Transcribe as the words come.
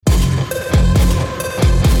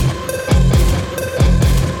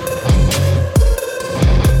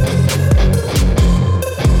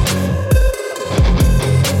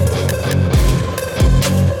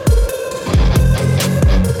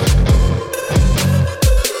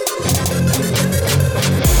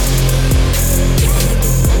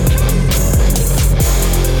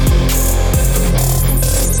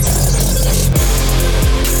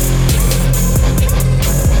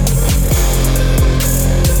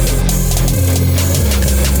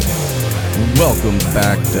Welcome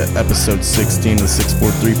back to episode 16 of the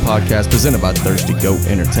 643 podcast presented by Thirsty Goat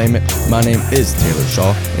Entertainment. My name is Taylor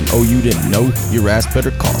Shaw, and oh, you didn't know? Your ass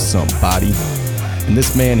better call somebody. And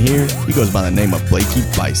this man here, he goes by the name of Blakey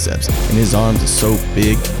Biceps, and his arms are so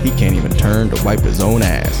big, he can't even turn to wipe his own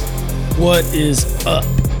ass. What is up?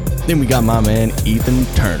 Then we got my man Ethan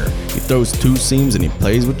Turner. He throws two seams and he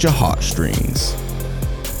plays with your heartstrings.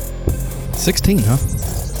 16, huh?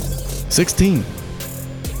 16.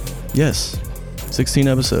 Yes, 16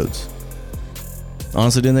 episodes.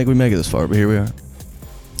 Honestly, didn't think we'd make it this far, but here we are.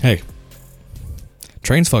 Hey,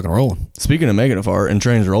 train's fucking rolling. Speaking of making it far and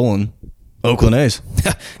trains rolling, Oakland A's.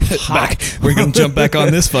 Back. We're going to jump back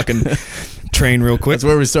on this fucking train real quick. That's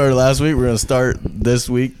where we started last week. We're going to start this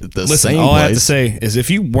week at the Listen, same all place. I have to say is if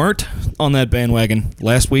you weren't on that bandwagon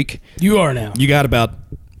last week, You are now. you got about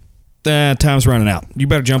time's running out. You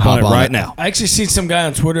better jump on it right now. I actually seen some guy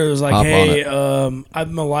on Twitter that was like, Hop hey, I'm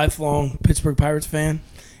a lifelong Pittsburgh Pirates fan.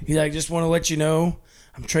 He's like, just want to let you know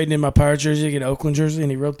I'm trading in my Pirates jersey to get an Oakland jersey. And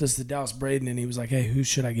he wrote this to Dallas Braden, and he was like, hey, who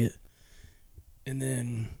should I get? And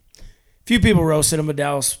then a few people roasted him, but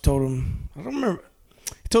Dallas told him, I don't remember.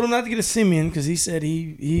 He told him not to get a Simeon because he said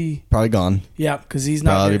he Probably gone. yeah, because he's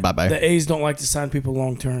not. Probably gonna- bye-bye. The A's don't like to sign people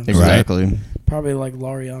long term. Exactly. Probably like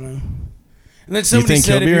Laureano. And then somebody think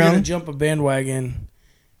said he'll if be you're going to around? jump a bandwagon,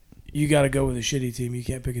 you got to go with a shitty team. You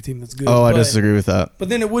can't pick a team that's good. Oh, I But- disagree with that. But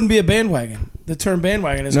then it wouldn't be a bandwagon. The term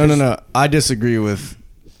bandwagon is No. I disagree with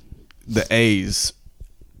the A's.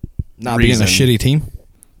 Not being a shitty team.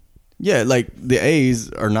 Yeah, like the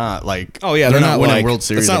A's are not like. Oh, yeah, they're they're not not winning like- World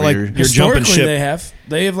Series it's not every like year. you're jumping Historically, ship.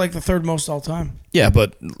 they have like the third most all time. Yeah,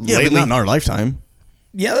 but Yeah, lately, but not in our lifetime.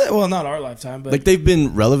 Yeah, well, not our lifetime, but Like they've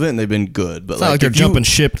been relevant and they've been good, but it's not like they're if you- jumping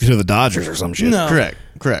ship to the Dodgers or some shit. No.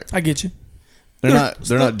 Correct. I get you. They're not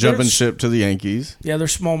they're- jumping ship to the Yankees. Yeah, they're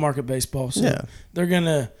small market baseball, so Yeah. they're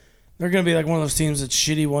gonna be like one of those teams that's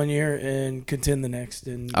shitty one year and contend the next.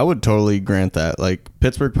 And I would totally grant that. Like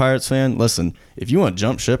Pittsburgh Pirates fan, listen, if you want to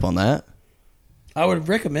jump ship on that, I would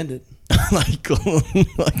recommend it. like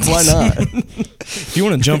why not? If you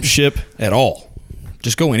want to jump ship at all,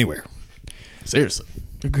 just go anywhere. Seriously.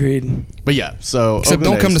 Agreed. But yeah, so Except Oakland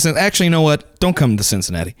don't come to A's. Cincinnati. Actually, you know what? Don't come to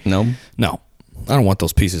Cincinnati. No. No, I don't want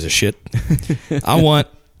those pieces of shit. I want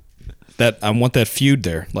that feud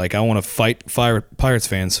there. Like I want to fight Pirates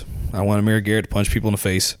fans. I want Amir Garrett to punch people in the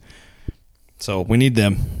face. So we need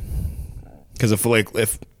them because if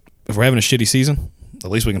we're having a shitty season,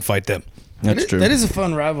 at least we can fight them. That's true. That is a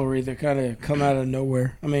fun rivalry that kind of come out of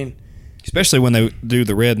nowhere. I mean, Especially when they do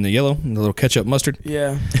the red and the yellow and the little ketchup mustard.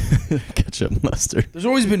 yeah. Ketchup mustard. There's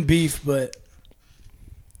always been beef, but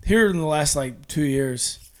here in the last like 2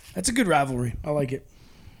 years, that's a good rivalry. I like it.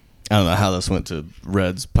 I don't know how this went to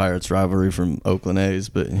Reds Pirates rivalry from Oakland A's,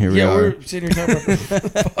 but here we are. We're sitting here talking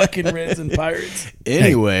about fucking Reds and Pirates.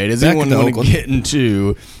 Anyway, does back anyone to want to Oakland. get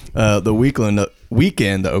into the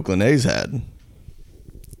weekend the Oakland A's had?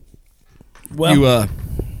 Well,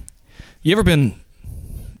 You ever been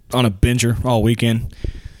on a binger all weekend?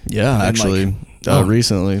 Yeah, And, actually, oh.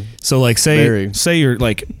 recently. So like Very. say you're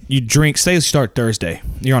like you drink. Say you start Thursday.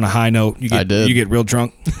 You're on a high note. I did. You get real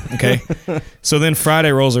drunk. Okay. So then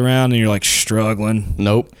Friday rolls around and you're like struggling.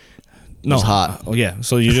 Nope. No, was hot. Oh yeah.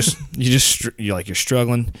 So you're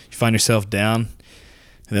struggling. You find yourself down,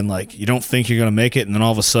 and then like you don't think you're gonna make it, and then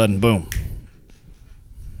all of a sudden, boom,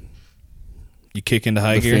 you kick into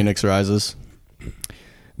high The gear. Phoenix rises.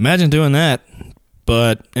 Imagine doing that,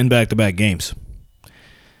 but in back-to-back games,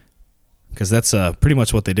 because that's pretty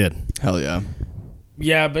much what they did. Hell yeah.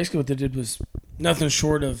 yeah, basically what they did was nothing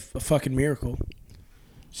short of a fucking miracle.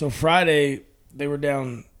 So Friday, they were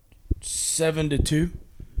down 7-2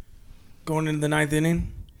 going into the ninth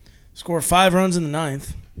inning. Scored 5 runs in the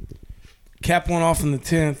ninth. Cap one off in the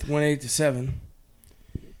 10th, went 8-7.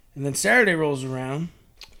 And then Saturday rolls around,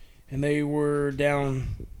 and they were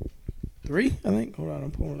down 3, I think. Hold on,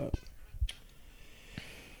 I'm pulling it up.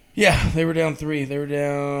 Yeah, they were down 3. They were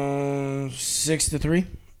down 6-3.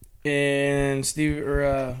 And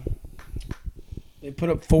they put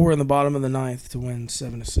up 4 in the bottom of the ninth to win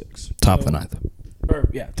 7-6. Top of the ninth.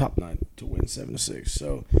 Top 9 to win 7-6.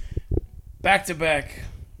 So back-to-back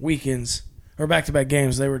weekends or back-to-back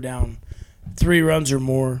games, they were down 3 runs or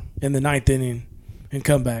more in the ninth inning and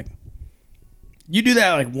come back. You do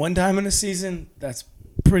that like one time in a season, that's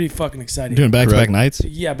pretty fucking exciting. Doing back-to-back Correct. nights.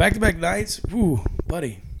 Yeah, back-to-back nights. Ooh,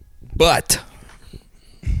 buddy. But,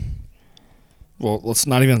 well, let's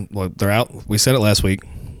not even. Well, they're out. We said it last week.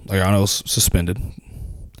 Laureano's suspended. Yeah,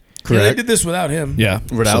 Correct. they did this without him. Yeah.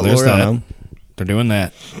 Without there's Laureano. that. They're doing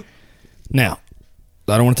that. Now,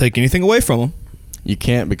 I don't want to take anything away from them, You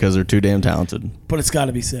can't because they're too damn talented. But it's got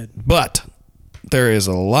to be said. but there is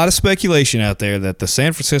a lot of speculation out there that the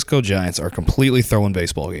San Francisco Giants are completely throwing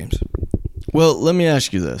baseball games. Well, let me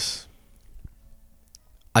ask you this.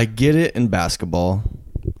 I get it in basketball.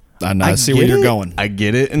 I see where you're going. I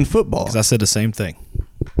get it in football. Because I said the same thing.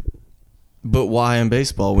 But why in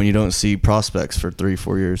baseball when you don't see prospects for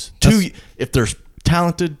 3-4 years? If they're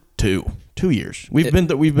talented, 2 years. We've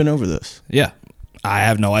been over this. Yeah, I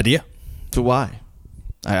have no idea. So why?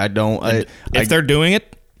 I don't. If they're doing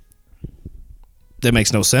it, that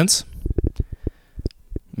makes no sense.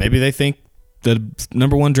 Maybe they think the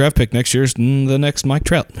number 1 draft pick next year is the next Mike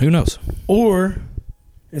Trout. Who knows? Or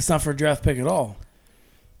it's not for a draft pick at all.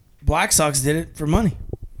 Black Sox did it for money.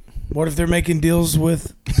 What if they're making deals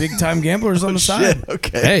with big-time gamblers on the side? Shit,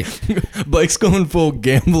 okay. Hey. Blake's going full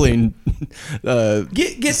gambling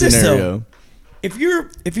Get this, scenario. though. If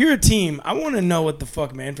you're a team, I want to know what the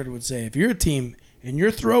fuck Manfred would say. If you're a team and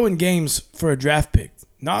you're throwing games for a draft pick,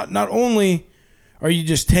 not only are you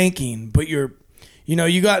just tanking, but you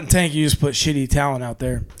got in tank, you just put shitty talent out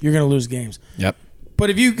there, you're going to lose games. Yep. But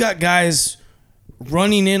if you got guys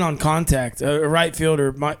running in on contact, a right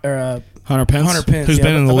fielder, Hunter Pence, who's yeah,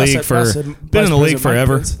 been in the league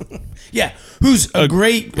forever. Yeah, who's a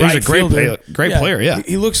great player. Yeah,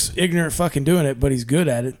 he looks ignorant fucking doing it, but he's good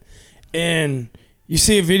at it. And you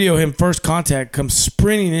see a video of him first contact comes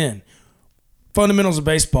sprinting in. Fundamentals of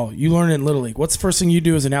baseball. You learn it in Little League. What's the first thing you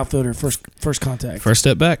do as an outfielder? First contact. First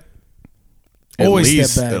step back. Always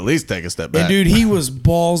step back. At least take a step back. And dude, he was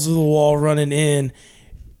balls to the wall running in.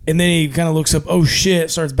 And then he kind of looks up, oh shit,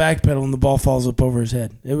 starts backpedaling, the ball falls up over his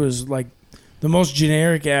head. It was like the most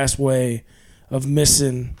generic ass way of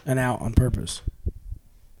missing an out on purpose.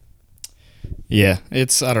 Yeah, I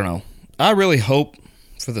don't know. I really hope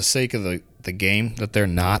for the sake of the game that they're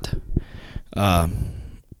not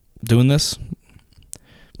doing this,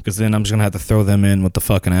 because then I'm just going to have to throw them in with the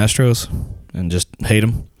fucking Astros and just hate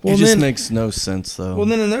them. It just makes no sense, though. Well,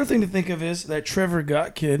 then another thing to think of is that Trevor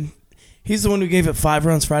Gott kid. He's the one who gave it 5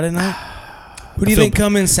 runs Friday night. Who do you think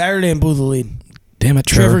come in Saturday and blew the lead? Damn it,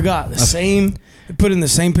 Trevor Gott. Put in the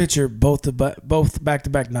same picture both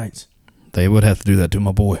back-to-back nights. They would have to do that to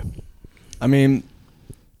my boy. I mean,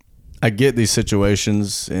 I get these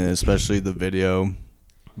situations, and especially the video,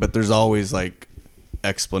 but there's always like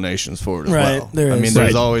explanations for it as well. There is.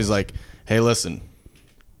 There's always like, hey, listen,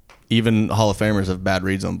 even Hall of Famers have bad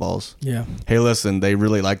reads on balls. Yeah. Hey, listen, they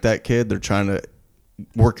really like that kid. They're trying to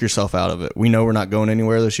work yourself out of it. We know we're not going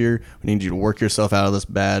anywhere this year. We need you to work yourself out of this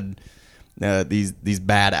bad, these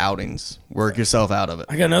bad outings. Work yourself out of it.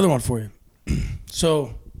 I got another one for you.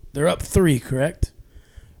 So they're up 3, correct?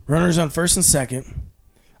 Runners on first and second.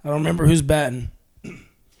 I don't remember who's batting.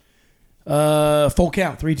 Full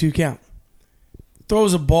count, 3-2 count.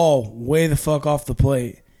 Throws a ball way the fuck off the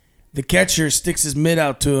plate. The catcher sticks his mitt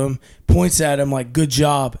out to him, points at him like, good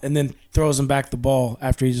job, and then throws him back the ball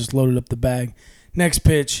after he just loaded up the bag. Next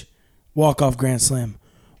pitch, walk-off grand slam.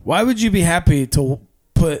 Why would you be happy to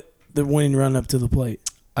put the winning run up to the plate?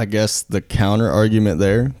 I guess the counter argument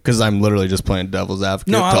there, because I'm literally just playing devil's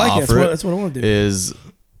advocate I to like offer it. That's what I want to do. Is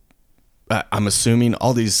I'm assuming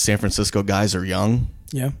all these San Francisco guys are young.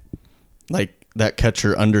 Yeah. Like, that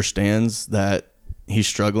catcher understands that he's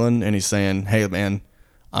struggling, and he's saying, hey, man,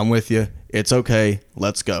 I'm with you. It's okay.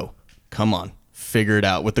 Let's go. Come on. Figure it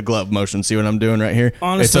out with the glove motion. See what I'm doing right here?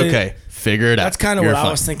 Honestly, it's okay. Figure it out. That's kind of what I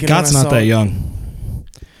was thinking. Gott's not that young.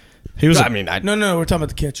 He was. No, we're talking about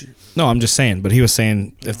the catcher. No, I'm just saying. But he was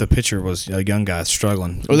saying if the pitcher was a young guy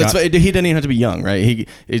struggling. Well, he didn't even have to be young, right?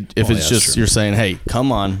 If it's just true. You're saying, hey,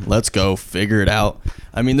 come on, let's go, figure it out.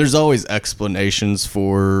 I mean, there's always explanations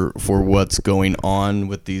for what's going on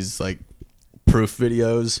with these like proof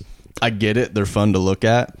videos. I get it; they're fun to look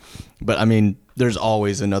at, but I mean, there's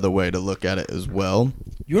always another way to look at it as well.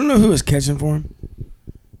 You want to know who was catching for him?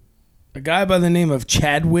 A guy by the name of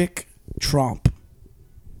Chadwick Tromp.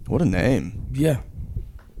 What a name! Yeah.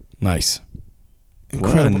 Nice.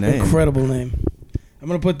 Incredible, what a name. Incredible name. I'm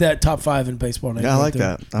going to put that top 5 in baseball names. Yeah, I like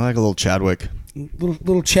that. I like a little Chadwick.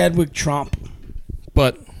 Little Chadwick Tromp.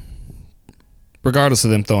 But regardless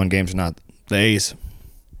of them throwing games or not, the A's.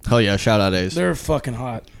 Hell yeah, shout out A's. They're fucking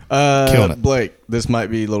hot. Killing it. Blake, this might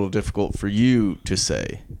be a little difficult for you to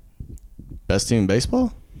say. Best team in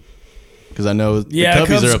baseball? Because I know the Cubbies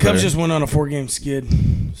are up there. Cubs just went on a 4-game skid.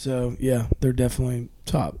 So, yeah, they're definitely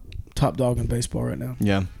top dog in baseball right now.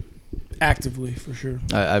 Yeah. Actively, for sure.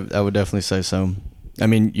 I would definitely say so. I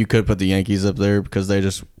mean, you could put the Yankees up there because they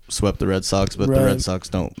just swept the Red Sox, but the Red Sox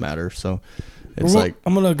don't matter. So, it's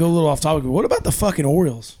I'm going to go a little off topic. What about the fucking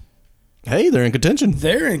Orioles? Hey, they're in contention.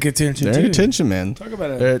 They're in contention, They're too. in contention, man. Talk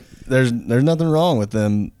about it. There's nothing wrong with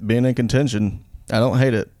them being in contention. I don't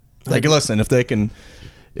hate it. Like, listen, if they can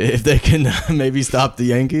maybe stop the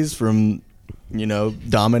Yankees from,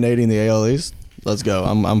 dominating the AL East, let's go.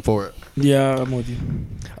 I'm for it. Yeah, I'm with you.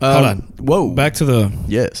 Hold on. Whoa. Back to the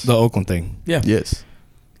Yes. Oakland thing. Yeah. Yes.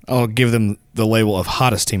 I'll give them the label of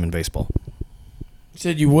hottest team in baseball. You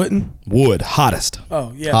said you wouldn't? Would. Hottest.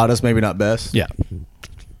 Oh, yeah. Hottest, maybe not best. Yeah.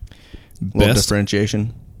 Little Best.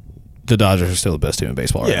 differentiation. The Dodgers are still the best team in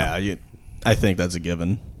baseball right now. Yeah, I think that's a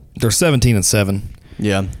given. They're 17-7.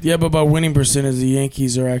 Yeah. Yeah, but by winning percentage, the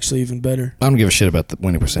Yankees are actually even better. I don't give a shit about the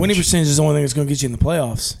winning percentage. Winning percentage is the only thing that's going to get you in the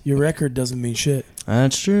playoffs. Your record doesn't mean shit.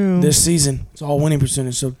 That's true. This season, it's all winning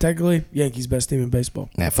percentage. So technically, Yankees best team in baseball.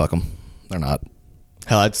 Nah, fuck them. They're not.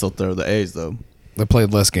 Hell, I'd still throw the A's, though. They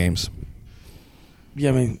played less games. Yeah,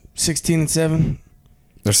 I mean, 16-7.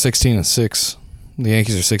 They're 16-6. The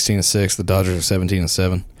Yankees are 16-6. The Dodgers are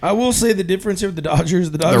 17-7. I will say the difference here with the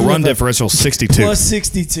Dodgers. Their run have differential is 62. plus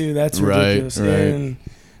 62. That's ridiculous. Right. And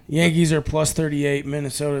Yankees are plus 38.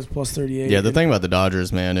 Minnesota's plus 38. Yeah, the thing about the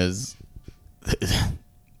Dodgers, man, is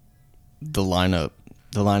the lineup.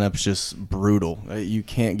 The lineup's just brutal. You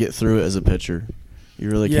can't get through it as a pitcher. You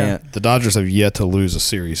really can't. The Dodgers have yet to lose a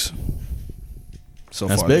series so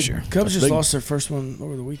That's far big. this year. Cubs That's just big. lost their first one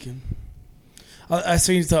over the weekend. I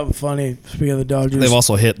seen something funny. Speaking of the Dodgers, They've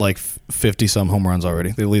also hit like 50-some home runs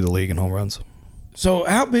already. They lead the league in home runs. So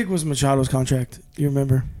how big was Machado's contract? You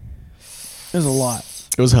remember? It was a lot.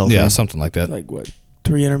 It was healthy. Yeah, something like that. Like what?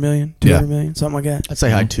 300 million, Yeah. 200 million, something like that. I'd say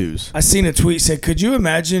high twos. I seen a tweet said, "Could you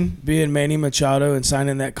imagine being Manny Machado and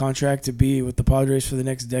signing that contract to be with the Padres for the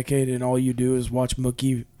next decade, and all you do is watch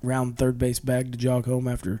Mookie round third base bag to jog home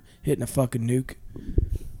after hitting a fucking nuke?"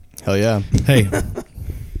 Hell yeah. Hey,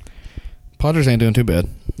 Padres ain't doing too bad.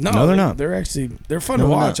 No, they're not. They're fun No, to they're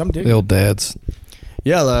watch. not. I'm digging. The old dads.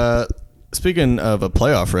 Yeah, speaking of a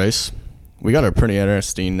playoff race, we got a pretty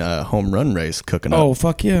interesting home run race cooking up. Oh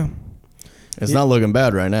fuck yeah! It's not looking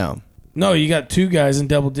bad right now. No, you got two guys in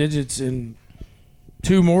double digits and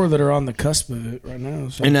two more that are on the cusp of it right now.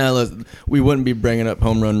 So. And we wouldn't be bringing up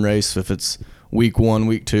home run race if it's week 1,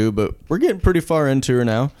 week 2, but we're getting pretty far into her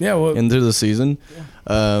now. Yeah, well, into the season.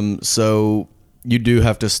 So you do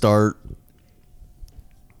have to start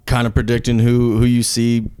kind of predicting who you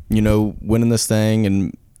see, winning this thing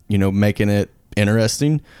and, making it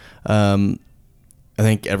interesting. I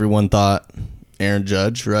think everyone thought Aaron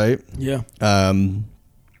Judge, right? yeah.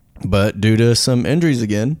 But due to some injuries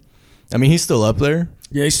again, I mean, he's still up there,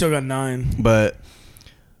 Yeah, he's still got 9. but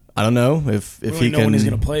I don't know if We he don't know can when he's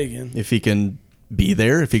gonna play again. if he can be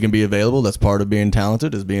there, if he can be available. That's part of being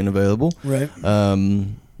talented, is being available. Right.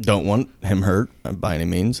 Don't want him hurt by any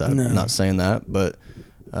means. I'm No. not saying that, but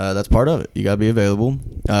that's part of it. You got to be available.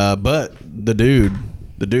 But the dude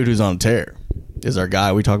who's on tear is our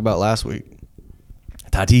guy we talked about last week,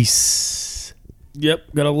 Tatis.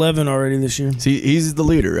 Yep, got 11 already this year. See, he's the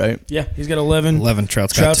leader, right? Yeah, he's got 11. 11.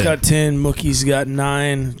 Trout's got Trout's 10. got 10. Mookie's got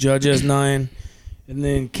 9. Judge has 9. And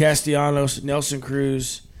then Castellanos, Nelson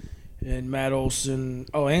Cruz, and Matt Olson.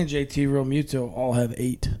 Oh, and JT Realmuto all have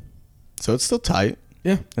 8. So it's still tight.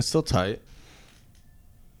 Yeah. It's still tight.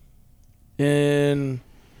 And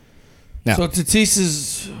Now- so Tatis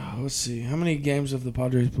is, let's see, how many games have the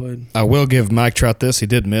Padres played? I will give Mike Trout this. He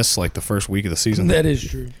did miss like the first week of the season That is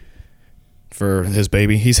true. for his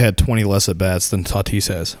baby. He's had 20 less at bats than Tatis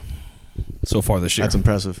has so far this year. That's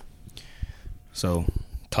impressive. So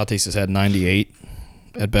Tatis has had 98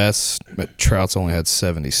 at bats, but Trout's only had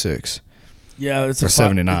 76. Yeah, it's Or a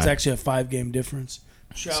 79. It's actually a 5-game difference.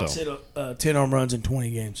 Trout's So- hit 10 home runs in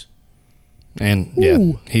 20 games. And yeah,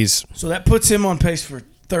 he's So that puts him on pace for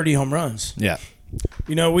 30 home runs. yeah.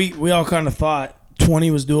 We all kind of thought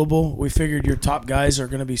 20 was doable. We figured your top guys are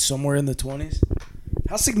going to be somewhere in the 20s.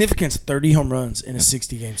 How significant is 30 home runs in a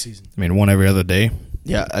 60-game season? I mean, one every other day,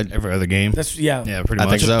 Yeah. every other game. That's yeah. Pretty I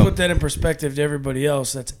much. think so. To put that in perspective to everybody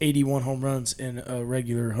else, that's 81 home runs in a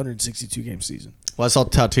regular 162-game season. Well, I saw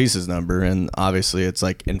Tatis's number, and obviously it's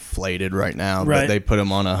like inflated right now. Right. But they put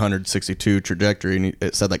him on a 162 trajectory, and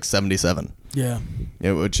it said like 77. Yeah.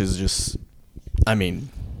 Which is just, I mean,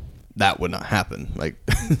 that would not happen. Like,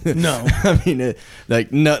 No. I mean,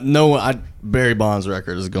 Barry Bonds'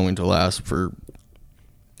 record is going to last for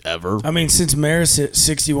ever. I mean, since Maris hit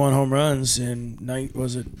 61 home runs in,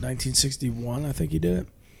 was it 1961, I think he did it?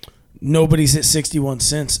 Nobody's hit 61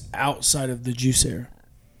 since outside of the Juice era.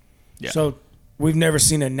 Yeah. So we've never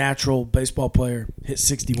seen a natural baseball player hit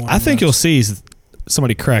 61 I think home you'll runs. see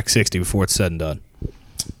somebody crack 60 before it's said and done.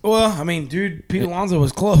 Well, I mean, dude, Pete Alonso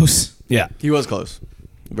was close. Yeah. He was close,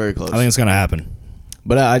 very close. I think it's going to happen.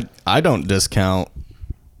 But I don't discount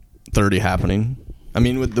 30 happening. I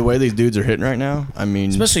mean, with the way these dudes are hitting right now, I mean,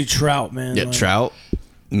 Especially Trout, man. yeah, Like, Trout.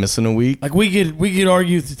 missing a week. Like we could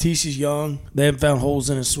argue if Tatis is young, they haven't found holes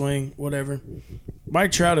in his swing, whatever.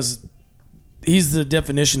 Mike Trout he's the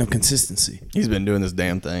definition of consistency. He's been doing this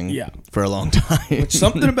damn thing Yeah. for a long time.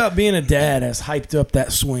 Something about being a dad has hyped up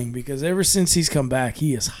that swing because ever since he's come back,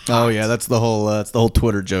 he is hot. Oh yeah, that's the whole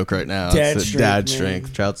Twitter joke right now. Dad It's strength, dad man.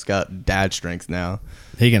 strength. Trout's got dad strength now.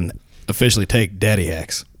 He can officially take daddy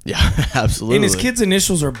hacks. Yeah, absolutely. And his kid's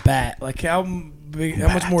initials are BAT. Like how much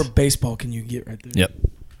Bat. more baseball can you get right there? Yep.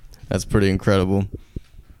 That's pretty incredible.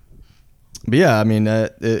 But yeah, I mean,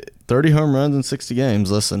 30 home runs in 60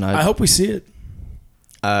 games. Listen, I hope we see it.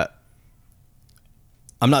 I'm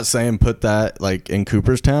not saying put that like in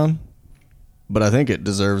Cooperstown, but I think it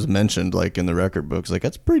deserves mentioned like in the record books. Like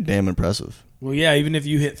that's pretty damn impressive. Well, yeah, even if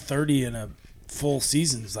you hit 30 in a full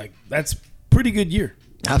season, it's like that's pretty good year.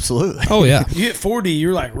 Absolutely. Oh, yeah. You hit 40,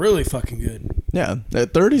 you're like really fucking good. Yeah,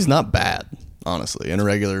 30 is not bad, honestly, in a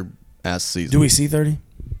regular ass season. Do we see 30?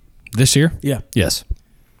 This year? Yeah. Yes.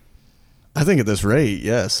 I think at this rate,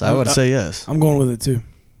 yes. I would say yes. I'm going with it too.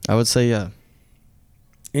 I would say yeah.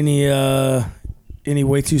 Any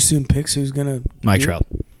way too soon picks? Who's gonna? Mike do it? Trout.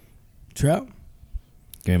 Trout.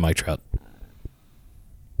 Give me Mike Trout.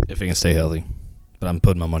 If he can stay healthy. But I'm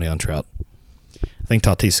putting my money on Trout. I think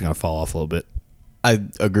Tatis is going to fall off a little bit. I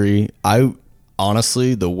agree. I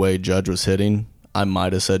honestly, the way Judge was hitting, I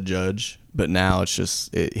might have said Judge, but now it's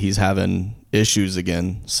just he's having issues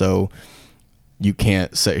again. So you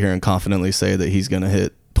can't sit here and confidently say that he's going to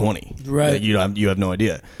hit 20. Right. You have no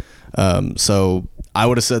idea. So I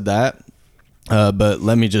would have said that, but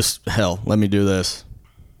let me do this.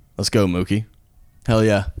 Let's go, Mookie. Hell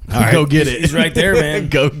yeah. right. Go get it. He's right there, man.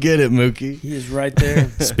 Go get it, Mookie. He is right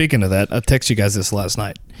there. Speaking of that, I texted you guys this last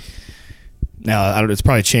night. Now, it's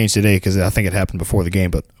probably changed today because I think it happened before the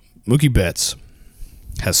game, but Mookie Betts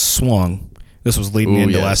has swung. This was leading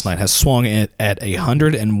into last night. Has swung at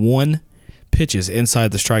 101 pitches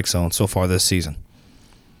inside the strike zone so far this season.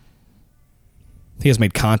 He has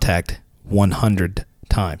made contact 100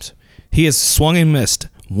 times. He has swung and missed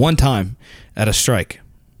one time at a strike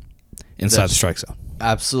inside the strike zone.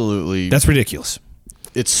 Absolutely. That's ridiculous.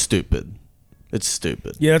 It's stupid. It's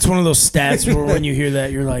stupid. Yeah, that's one of those stats where when you hear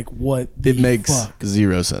that, you're like, "What? It makes fuck?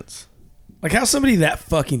 zero sense. Like how's somebody that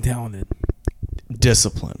fucking talented,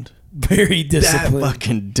 Disciplined. very disciplined?" That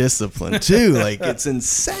fucking disciplined too. Like it's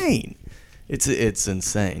insane. It's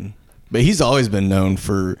insane. But he's always been known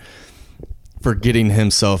for getting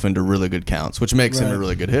himself into really good counts, which makes him a Right.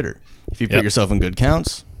 really good hitter. If you put yourself in good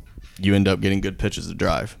counts, you end up getting good pitches to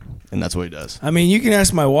drive, and that's what he does. I mean, you can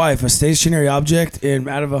ask my wife, a stationary object, and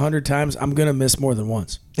out of 100 times, I'm gonna miss more than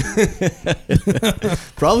once.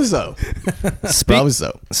 Probably so. Probably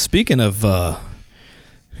so. Speaking of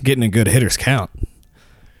getting a good hitter's count,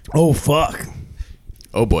 Oh fuck!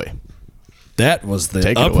 Oh boy, that was the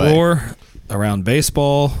Take it away. uproar around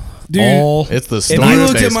baseball. Dude, it's the If story you of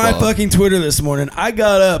looked at my baseball. fucking Twitter this morning, I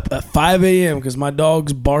got up at 5 a.m. because my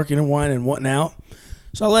dog's barking and whining and wanting out.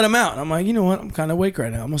 So I let him out. I'm like, you know what? I'm kind of awake right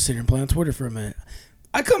now. I'm going to sit here and play on Twitter for a minute.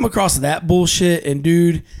 I come across that bullshit, and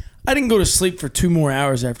dude, I didn't go to sleep for 2 more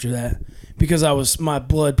hours after that because my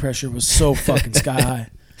blood pressure was so fucking sky high.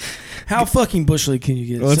 How fucking Bush League can you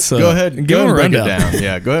get? Let's Go ahead. give Go him ahead and a break it rundown. down.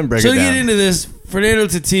 Yeah, go ahead and break So it to down. get into this, Fernando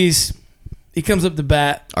Tatis, he comes up to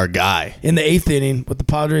bat Our guy. in the 8th inning with the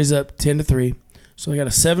Padres up 10-3. So they got a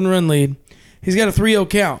 7-run lead. He's got a 3-0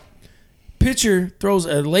 count. Pitcher throws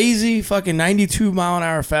a lazy fucking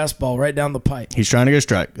 92-mile-an-hour fastball right down the pipe. He's trying to get a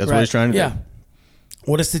strike. That's what he's trying to Yeah. do.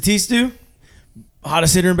 What does Tatis do?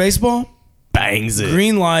 Hottest hitter in baseball? Bangs it.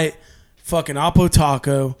 Green light, fucking Oppo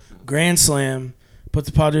Taco, grand slam, put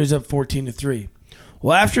the Padres up 14-3.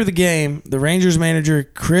 Well, after the game, the Rangers manager,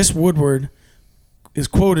 Chris Woodward, is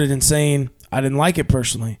quoted in saying, "I didn't like it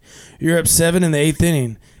personally. You're up 7 in the 8th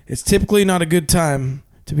inning. It's typically not a good time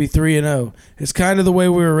to be 3-0. It's kind of the way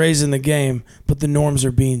we were raised in the game, but the norms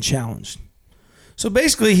are being challenged." So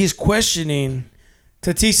basically, he's questioning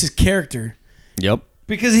Tatis's character Yep.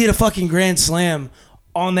 because he had a fucking grand slam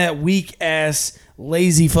on that weak-ass,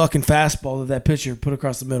 lazy fucking fastball that pitcher put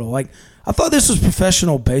across the middle. Like, I thought this was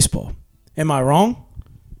professional baseball. Am I wrong?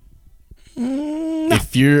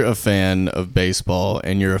 If you're a fan of baseball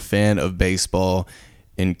and you're a fan of baseball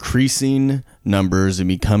increasing numbers and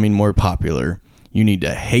becoming more popular, you need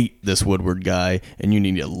to hate this Woodward guy and you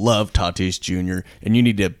need to love Tatis Jr. and you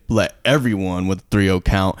need to let everyone with 3-0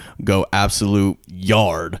 count go absolute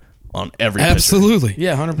yard on every pitcher. Absolutely.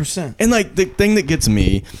 Yeah, 100%. And like the thing that gets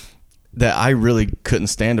me that I really couldn't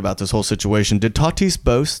stand about this whole situation. Did Tatis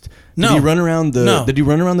boast? Did No. he run around the No. Did he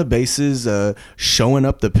run around the bases showing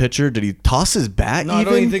up the pitcher? Did he toss his bat No, I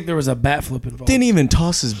even? don't even think there was a bat flip involved. Didn't even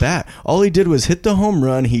toss his bat. All he did was hit the home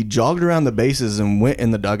run. He jogged around the bases and went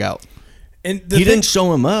in the dugout. And He didn't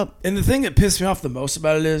show him up. And the thing that pissed me off the most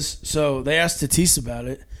about it is, so they asked Tatis about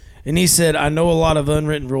it, and he said, I know a lot of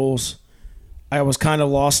unwritten rules. I was kind of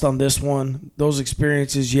lost on this one. Those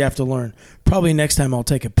experiences you have to learn. Probably next time I'll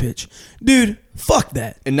take a pitch. Dude, fuck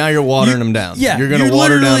that. And now you're watering him down. Yeah. You're going to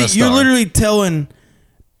water down a star. You're literally telling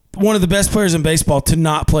one of the best players in baseball to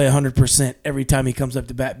not play 100% every time he comes up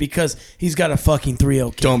to bat because he's got a fucking 3-0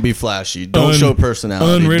 count. Don't be flashy. Don't show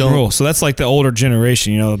personality. Unwritten Don't- rule. So that's like the older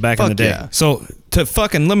generation, back in Fuck the day. yeah. So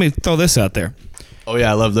let me throw this out there. Oh,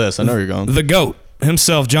 yeah, I love this. I know where you're going. The GOAT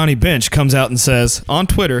himself, Johnny Bench, comes out and says on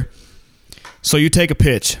Twitter, so you take a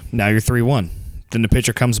pitch. Now you're 3-1. Then the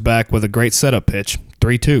pitcher comes back with a great setup pitch,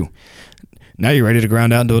 3-2. Now you're ready to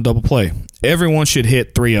ground out into a double play. Everyone should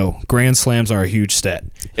hit 3-0. Grand slams are a huge stat.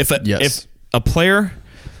 If a player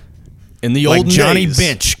In the like old Johnny days,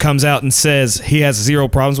 Bench comes out and says he has zero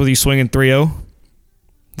problems with you swinging 3-0,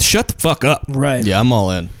 shut the fuck up. Right. Yeah, I'm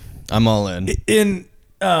all in. I'm all in. In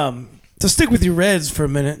to stick with your Reds for a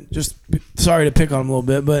minute, just sorry to pick on them a little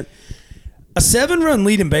bit, but a 7-run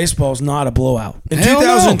lead in baseball is not a blowout. In Hell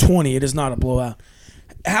no. 2020, it is not a blowout.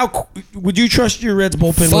 How would you trust your Reds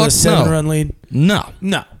bullpen with a Fuck 7-run lead? No.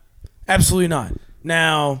 No, absolutely not.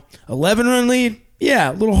 Now, 11-run lead,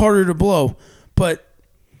 yeah, a little harder to blow, but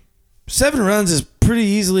 7 runs is pretty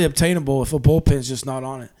easily obtainable if a bullpen's just not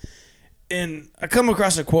on it. And I come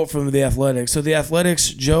across a quote from The Athletics. So The Athletics,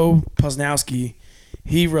 Joe Posnowski,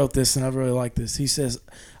 he wrote this, and I really like this. He says,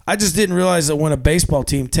 I just didn't realize that when a baseball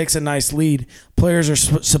team takes a nice lead, players are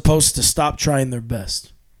supposed to stop trying their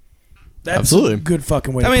best. That's Absolutely. a good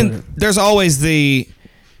fucking way to I put mean, it. there's always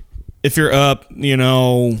if you're up,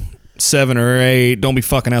 7 or 8, don't be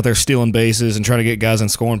fucking out there stealing bases and trying to get guys in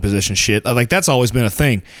scoring position shit. Like, that's always been a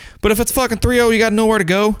thing. But if it's fucking 3-0, you got nowhere to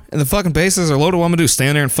go, and the fucking bases are loaded, what I'm going to do,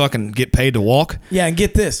 stand there and fucking get paid to walk? Yeah, and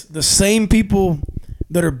get this. The same people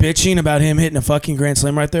that are bitching about him hitting a fucking grand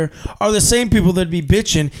slam right there are the same people that'd be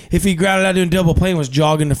bitching if he grounded out doing double play and was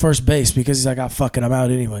jogging to first base because he's like, oh, fuck it, I'm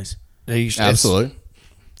out anyways. Absolutely.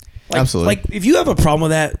 Absolutely. Like, if you have a problem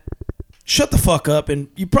with that, shut the fuck up, and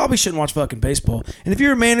you probably shouldn't watch fucking baseball. And if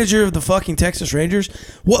you're a manager of the fucking Texas Rangers,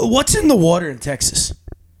 what's in the water in Texas?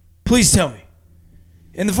 Please tell me.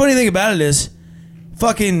 And the funny thing about it is,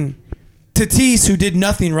 fucking Tatis, who did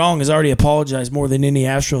nothing wrong, has already apologized more than any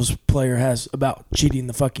Astros player has about cheating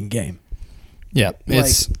the fucking game. Yeah,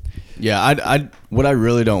 it's Yeah, I what I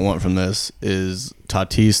really don't want from this is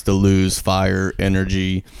Tatis to lose fire,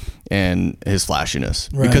 energy, and his flashiness.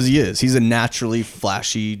 Right. Because he is. He's a naturally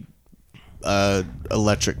flashy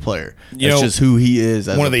electric player. That's just who he is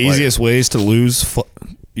as one of the player. easiest ways to lose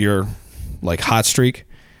your hot streak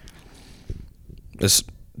is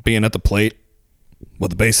being at the plate with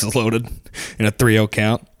the bases loaded in a 3-0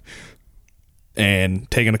 count and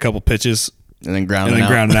taking a couple pitches And then grounding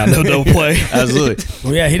out no double play. Absolutely.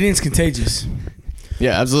 Well, yeah, hitting's contagious.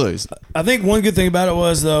 Yeah, absolutely. I think one good thing about it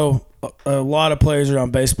was, though, a lot of players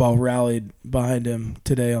around baseball rallied behind him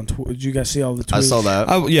today on Twitter. Did you guys see all the tweets? I saw that.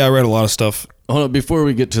 I read a lot of stuff. Hold on, before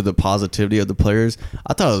we get to the positivity of the players,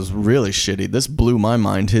 I thought it was really shitty. This blew my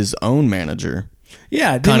mind. His own manager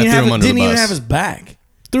Yeah, Kinda threw him under the didn't even bus. have his back.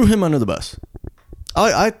 threw him under the bus.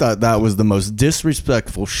 I thought that was the most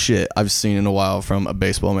disrespectful shit I've seen in a while from a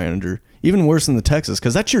baseball manager. Even worse than the Texas,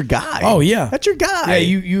 because that's your guy. Oh, yeah. That's your guy.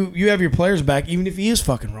 Yeah, you have your players back, even if he is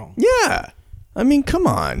fucking wrong. Yeah. I mean, come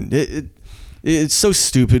on. It's so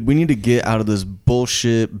stupid. We need to get out of this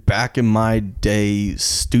bullshit back in my day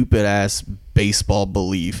stupid ass baseball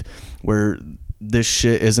belief where this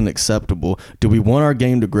shit isn't acceptable. Do we want our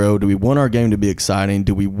game to grow? Do we want our game to be exciting?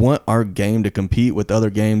 Do we want our game to compete with other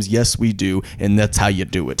games? Yes, we do. And that's how you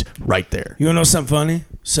do it right there. You want to know something funny?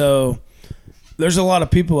 So there's a lot of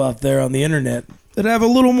people out there on the internet that have a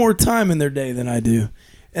little more time in their day than I do.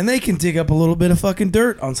 And they can dig up a little bit of fucking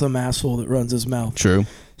dirt on some asshole that runs his mouth. True.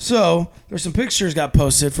 So there's some pictures got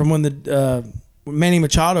posted from when when Manny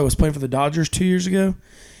Machado was playing for the Dodgers 2 years ago.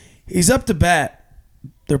 He's up to bat.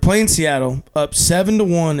 They're playing Seattle, up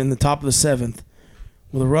 7-1 in the top of the 7th,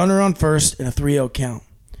 with a runner on first and a 3-0 count.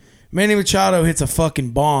 Manny Machado hits a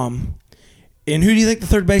fucking bomb. And who do you think the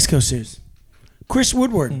third base coach is? Chris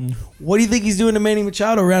Woodward. What do you think he's doing to Manny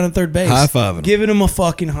Machado around in third base? High-fiving. Giving him a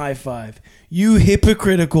fucking high five. You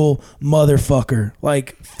hypocritical motherfucker.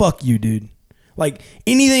 Like, fuck you, dude. Like,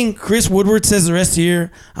 anything Chris Woodward says the rest of the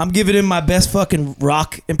year, I'm giving him my best fucking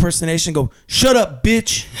Rock impersonation. Go, shut up,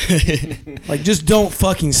 bitch. Like, just don't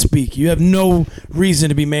fucking speak. You have no reason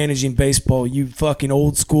to be managing baseball, you fucking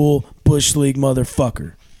old school Bush League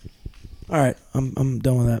motherfucker. All right, I'm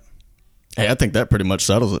done with that. Hey, I think that pretty much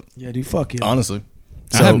settles it. Yeah, dude, fuck you. Honestly.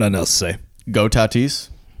 I have nothing else to say. Go Tatis.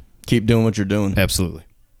 Keep doing what you're doing. Absolutely.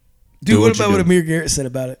 Dude, do what what you about what do. Amir Garrett said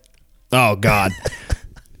about it? Oh, God.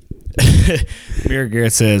 Amir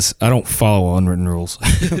Garrett says, I don't follow unwritten rules.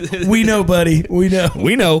 We know, buddy. We know.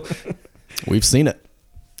 We know. We've seen it.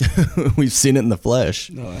 We've seen it in the flesh.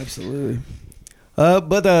 No, absolutely.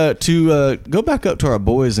 But to go back up to our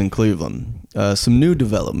boys in Cleveland, some new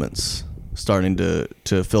developments starting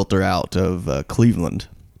to filter out of Cleveland.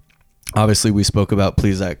 Obviously, we spoke about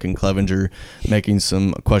Plesac and Clevenger making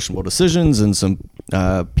some questionable decisions and some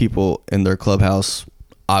people in their clubhouse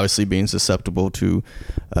obviously being susceptible to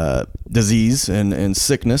disease and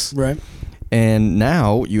sickness. Right. And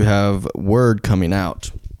now you have word coming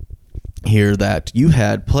out here that you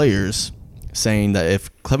had players saying that if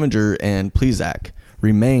Clevenger and Plesac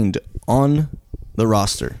remained on the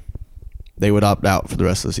roster, they would opt out for the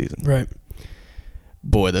rest of the season. Right.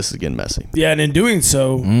 Boy, this is getting messy. Yeah, and in doing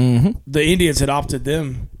so, the Indians had opted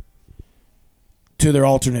them to their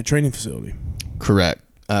alternate training facility. Correct.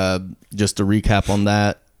 Just to recap on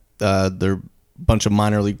that, there are a bunch of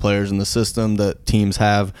minor league players in the system that teams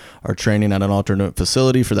have are training at an alternate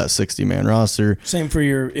facility for that 60-man roster. Same for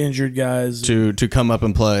your injured guys. To come up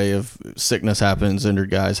and play if sickness happens, injured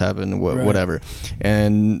guys happen, Right. whatever.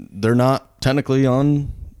 And they're not technically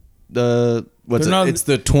on the it's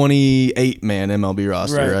the 28-man MLB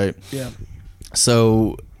roster, right? Yeah.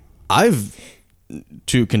 So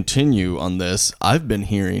to continue on this, I've been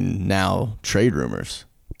hearing now trade rumors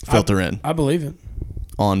filter in I believe it.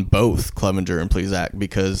 on both Clevenger and Plesac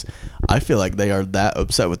because I feel like they are that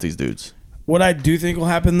upset with these dudes. What I do think will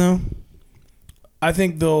happen, though, I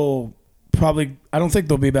think they'll probably – I don't think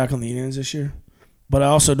they'll be back on the Indians this year, but I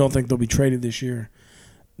also don't think they'll be traded this year.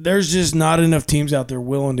 There's just not enough teams out there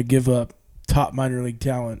willing to give up top minor league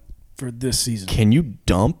talent for this season. Can you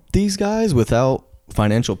dump these guys without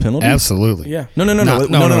financial penalty? Absolutely. Yeah. No,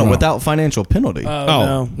 without financial penalty.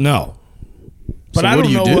 No. No. But So I what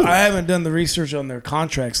don't do you know. do? I haven't done the research on their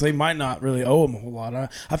contracts. They might not really owe them a whole lot.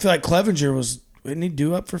 I feel like Clevenger didn't he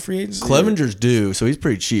due up for free agency? Clevenger's due, so he's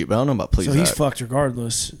pretty cheap. But I don't know about Plesac. So he's fucked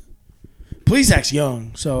regardless. Plesac's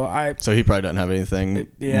young, so So he probably doesn't have anything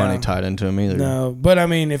money tied into him either. No, but I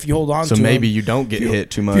mean, if you hold on to him. So maybe you don't get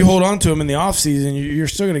hit too much. If you hold on to him in the offseason, you're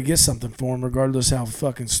still going to get something for him, regardless how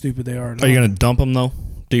fucking stupid they are. Are you going to dump him, though?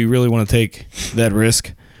 Do you really want to take that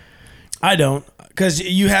risk? I don't, because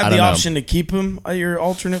you have I the don't know. option to keep him at your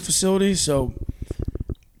alternate facility, so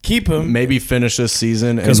keep him. Maybe finish this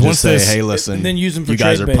season and 'Cause just once say, this- hey, listen, and then use them for you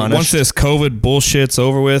guys trade are bait. punished. Once this COVID bullshit's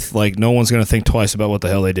over with, like, no one's going to think twice about what the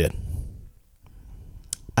hell they did.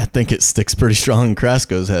 I think it sticks pretty strong in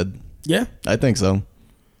Carrasco's head. Yeah. I think so.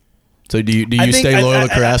 So do you I think- stay loyal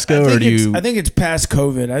to Carrasco, or do you? I think it's past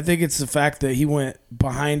COVID. I think it's the fact that he went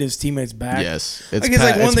behind his teammates' back. Yes, It's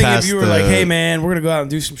like one thing if you were like, hey, man, we're going to go out and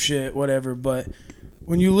do some shit, whatever. But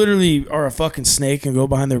when you literally are a fucking snake and go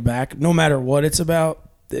behind their back, no matter what it's about,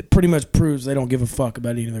 it pretty much proves they don't give a fuck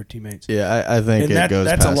about any of their teammates. Yeah, I think And it goes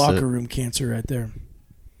that's a past locker it. room cancer right there.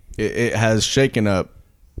 It has shaken up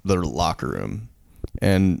their locker room,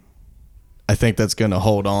 and I think that's going to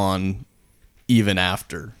hold on even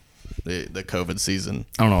after the COVID season.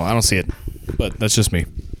 I don't know. I don't see it, but that's just me.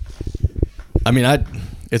 I mean,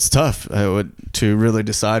 it's tough to really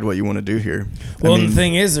decide what you want to do here. Well, I mean, the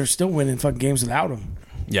thing is, they're still winning fucking games without him.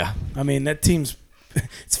 yeah, I mean, that team's –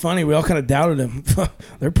 it's funny. We all kind of doubted them.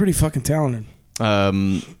 They're pretty fucking talented.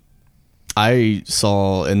 I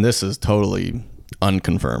saw, and this is totally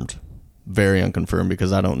unconfirmed, very unconfirmed,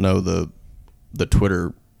 because I don't know the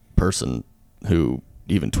Twitter person who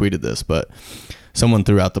even tweeted this, but someone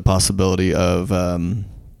threw out the possibility of the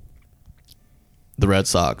Red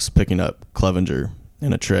Sox picking up Clevenger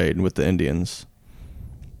in a trade with the Indians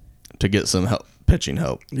to get some help, pitching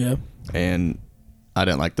help. Yeah. And I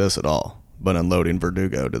didn't like this at all, but unloading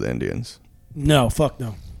Verdugo to the Indians. No, fuck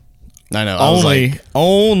no. I know. I was like,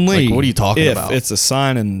 Only. what are you talking if about? It's a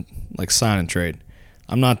sign and trade.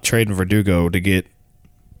 I'm not trading Verdugo to get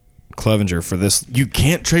Clevenger for this. you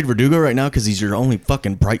can't trade Verdugo right now because he's your only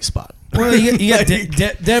fucking bright spot. Well, you got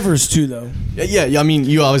Devers too, though. Yeah. I mean,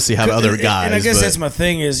 you obviously have other guys. And I guess but that's my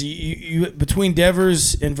thing is you between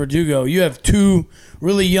Devers and Verdugo, you have two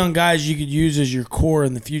really young guys you could use as your core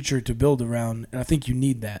in the future to build around, and I think you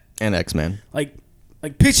need that. and X-Man. Like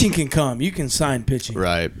Like pitching can come. You can sign pitching.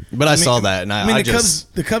 Right. But I saw that, and I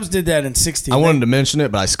just the Cubs did that in 16. I wanted to mention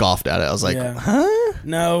it, but I scoffed at it. I was like, Yeah. huh?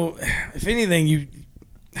 No, if anything,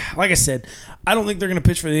 like I said, I don't think they're going to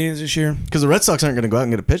pitch for the Indians this year. Because the Red Sox aren't going to go out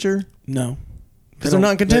and get a pitcher. No. Because they're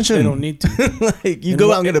not in contention. They don't need to. Like, you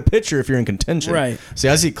go out and get a pitcher if you're in contention. Right. See,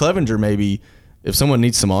 I see Clevenger maybe, if someone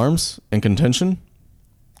needs some arms in contention,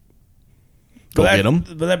 go get them.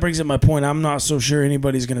 But that brings up my point. I'm not so sure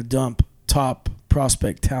anybody's going to dump top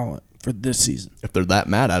prospect talent for this season. If they're that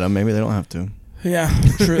mad at him, maybe they don't have to. Yeah,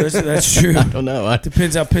 true. That's true. I don't know.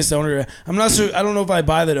 Depends how pissed the owner. I'm not sure. I don't know if I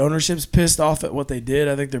buy that ownership's pissed off at what they did.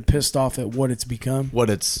 I think they're pissed off at what it's become. What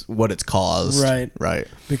it's caused. Right.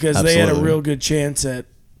 Because Absolutely. they had a real good chance at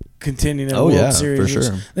continuing in the Oh, World yeah, Series. for which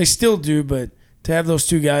sure. They still do, but to have those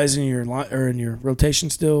two guys in your rotation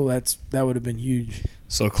still, that would have been huge.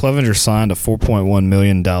 So Clevenger signed a $4.1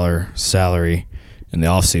 million salary in the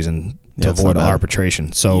offseason to Yeah, it's avoid not bad.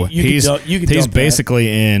 arbitration. So You could he's dump that. basically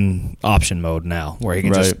in option mode now, where he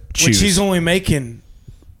can just Right. choose Which he's only making.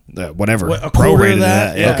 whatever a quarter of prorated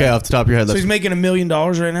that? Yeah. Okay, off the top of your head, So he's making $1 million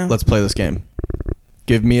right now. let's play this game.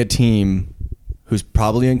 Give me a team who's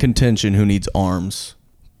probably in contention who needs arms,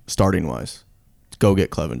 starting wise. Go get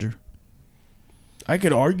Clevenger. I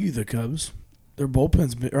could argue the Cubs. Their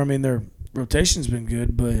bullpen's been, their rotation's been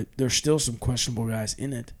good, but there's still some questionable guys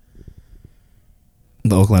in it.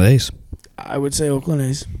 The Oakland A's. I would say Oakland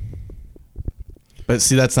A's. But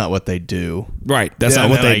see, that's not what they do. Right. That's Yeah, not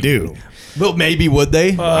what they're they like- do. Well, maybe would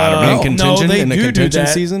they? I don't know. In contention No, they in a do contention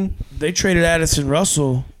that. season. They traded Addison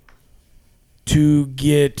Russell to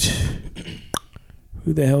get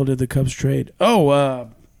who the hell did the Cubs trade? Oh,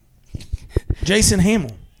 Jason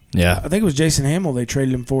Hamill. Yeah. I think it was Jason Hamill they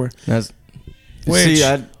traded him for. That's, Which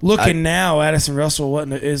see, looking now, Addison Russell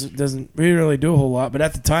doesn't really do a whole lot, but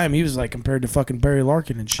at the time he was like compared to fucking Barry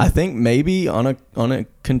Larkin and shit. I think maybe on a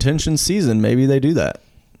contention season, maybe they do that.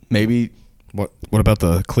 Maybe What about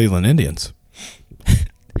the Cleveland Indians?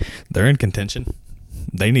 They're in contention.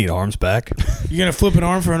 They need arms back. You're gonna flip an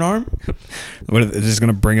arm for an arm? What, they're just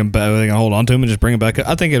going to bring him back? Are they going to hold on to him and just bring him back?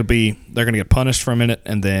 I think they're going to get punished for a minute,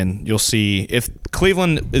 and then you'll see if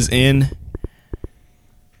Cleveland is in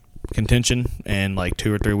contention and like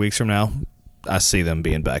 2 or 3 weeks from now, I see them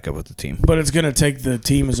being back up with the team. But it's gonna take the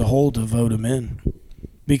team as a whole to vote him in,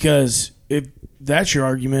 because if that's your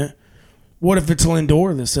argument, what if it's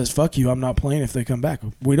Lindor that says "fuck you"? I'm not playing if they come back.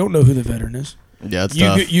 We don't know who the veteran is. yeah, it's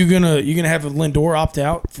tough. You gonna have Lindor opt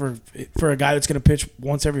out for a guy that's gonna pitch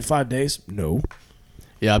once every 5 days? No.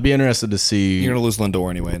 Yeah, I'd be interested to see You're going to lose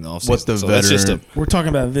Lindor anyway in the offseason. what's the so that's just veteran. We're talking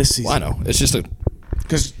about this season. Well, I know. It's just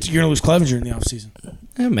Because you're gonna lose Clevenger in the offseason.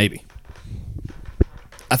 maybe.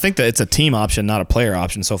 I think that it's a team option, not a player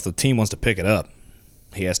option. So if the team wants to pick it up,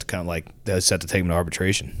 he has to kind of they just have to take him to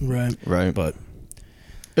arbitration. Right. Right. But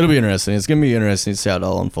It'll be interesting. It's gonna be interesting to see how it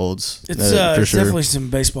all unfolds. It's for it's sure. definitely some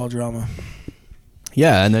baseball drama.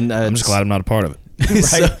 Yeah, and then I'm just glad I'm not a part of it. Right.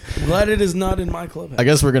 So, I'm glad it is not in my clubhouse. I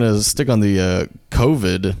guess we're gonna stick on the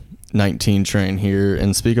COVID-19 train here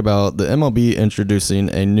and speak about the MLB introducing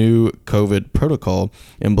a new COVID protocol.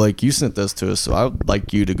 And Blake, you sent this to us, so I would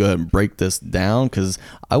like you to go ahead and break this down because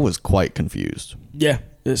I was quite confused. Yeah,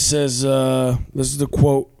 it says, this is the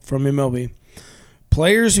quote from MLB.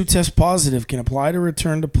 Players who test positive can apply to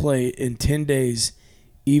return to play in 10 days,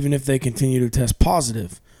 even if they continue to test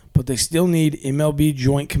positive, but they still need MLB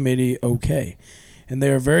Joint Committee okay. And they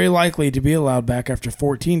are very likely to be allowed back after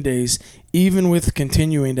 14 days, even with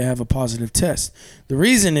continuing to have a positive test. The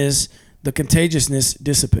reason is the contagiousness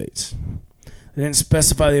dissipates. They didn't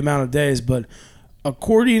specify the amount of days, but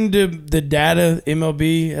according to the data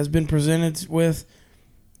MLB has been presented with,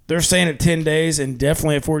 they're saying at 10 days and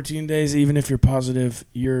definitely at 14 days, even if you're positive,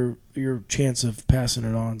 your chance of passing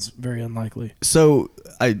it on is very unlikely. So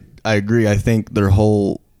I agree. I think their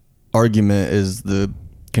whole argument is the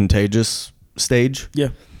contagious stage. Yeah.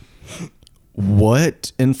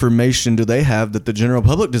 What information do they have that the general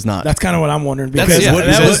public does not? That's kind of what I'm wondering, because That's-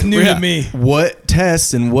 that what- was new yeah. to me. What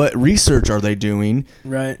tests and what research are they doing?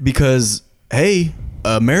 Right. Because, hey,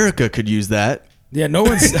 America could use that. Yeah, no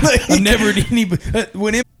one's... I've never...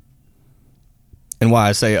 When it, And why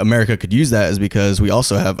I say America could use that is because we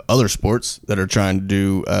also have other sports that are trying to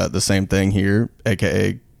do the same thing here,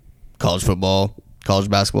 a.k.a. college football, college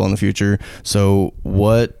basketball in the future. So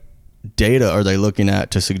what data are they looking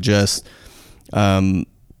at to suggest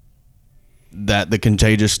that the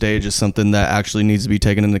contagious stage is something that actually needs to be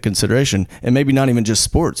taken into consideration? And maybe not even just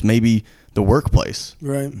sports, maybe the workplace,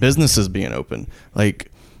 right. businesses being open.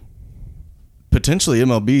 Like, potentially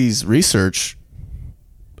MLB's research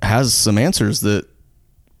has some answers that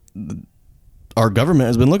our government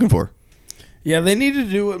has been looking for. Yeah, they need to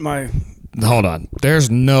do what my Hold on. There's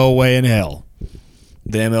no way in hell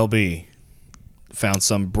the MLB found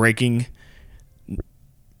some breaking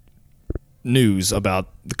news about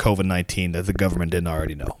the COVID-19 that the government didn't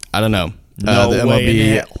already know. I don't know. No the way in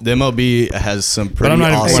MLB, hell. the MLB has some pretty I'm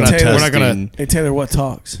not- awesome we're not gonna- testing Hey Taylor, what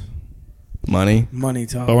talks? money. Money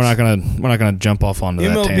talks. But we're not gonna jump off onto that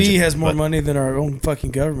MLB tangent. has more but- money than our own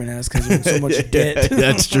fucking government has because we're in so much debt.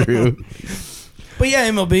 That's true. But yeah,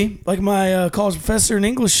 MLB, like my college professor in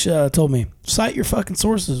English told me, cite your fucking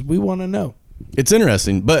sources. We want to know. It's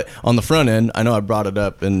interesting, but on the front end, I know I brought it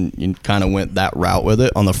up and you kind of went that route with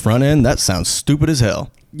it. On the front end, that sounds stupid as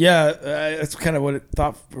hell. Yeah, that's kind of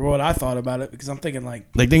what I thought about it because I'm thinking like,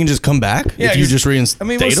 Like they can just come back yeah, if you 'cause, just reinstate I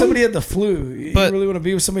mean, when them? somebody had the flu, you But- really want to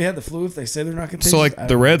be with somebody who had the flu if they say they're not contagious? So like I the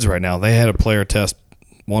don't- Reds right now, they had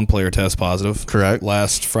one player test positive. Correct.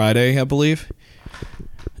 Last Friday, I believe.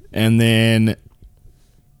 And then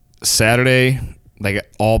Saturday,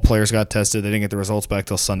 all players got tested. They didn't get the results back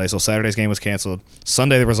till Sunday. So Saturday's game was canceled.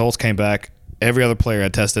 Sunday the results came back. Every other player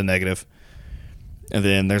had tested negative. And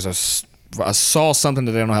then I saw something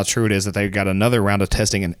that I don't know how true it is that they got another round of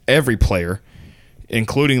testing in every player,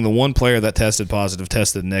 including the one player that tested positive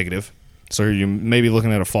tested negative. So you may be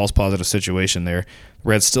looking at a false positive situation there.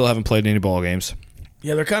 Reds still haven't played any ball games.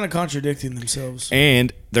 Yeah, they're kind of contradicting themselves.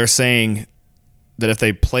 And they're saying that if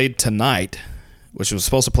they played tonight, which was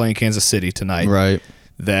supposed to play in Kansas City tonight, Right.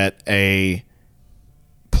 that a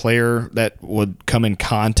player that would come in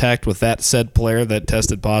contact with that said player that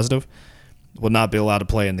tested positive would not be allowed to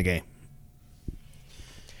play in the game.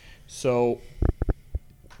 So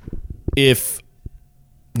if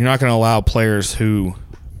you're not going to allow players who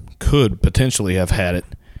could potentially have had it,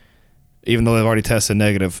 even though they've already tested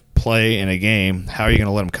negative, play in a game, how are you going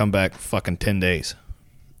to let them come back fucking 10 days?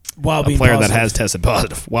 While A being player positive. that has tested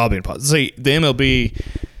positive while being positive. See, the MLB,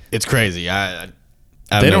 It's crazy. I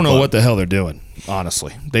they don't know what the hell they're doing,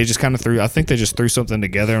 honestly. They just kind of I think they just threw something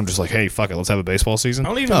together and just like, hey, fuck it, let's have a baseball season. I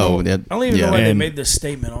don't even Oh, know. yeah, I don't even yeah. know why they And- made this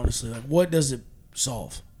statement. Honestly, like, what does it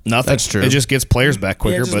solve? Nothing. That's true. It just gets players back Yeah,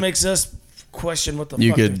 quicker, it just but makes us question what the You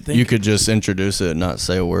fuck they're could thinking. you could just introduce it and not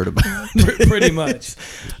say a word about it. Pretty much.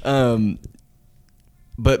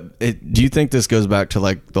 But do you think this goes back to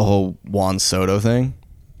like the whole Juan Soto thing?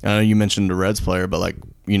 I know you mentioned the Reds player, but like,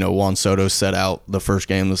 you know, Juan Soto set out the first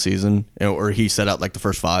game of the season, or he set out like the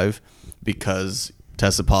first 5 because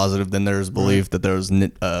tested positive. Then there's belief that there was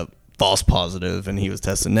false positive and he was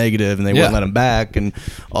tested negative and they wouldn't Yeah. let him back and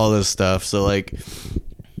all this stuff. So like,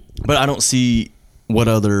 but I don't see what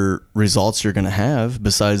other results you're going to have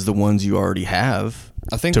besides the ones you already have.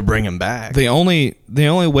 I think to bring him back. the only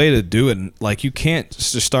way to do it, like, you can't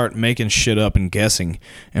just start making shit up and guessing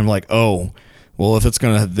and like, oh, well, if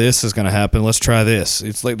this is gonna happen, let's try this.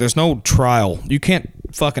 It's like there's no trial. You can't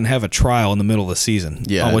fucking have a trial in the middle of the season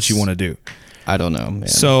on what you want to do. I don't know, man.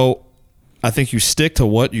 So I think you stick to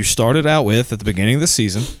what you started out with at the beginning of the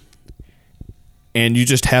season, and you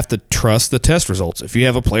just have to trust the test results. If you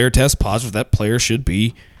have a player test positive, that player should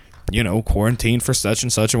be, quarantined for such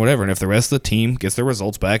and such and whatever. And if the rest of the team gets their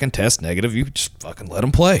results back and test negative, you just fucking let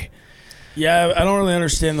them play. Yeah, I don't really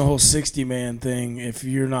understand the whole 60-man thing if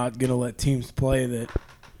you're not going to let teams play that.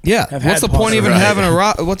 Yeah. Have What's the had point even positive- having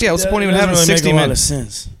a what's the point even having a 60 make a lot man? of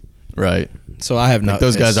sense. right. So I have Like not.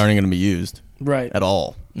 those guys aren't going to be used Right. at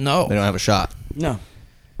all. No. They don't have a shot. No.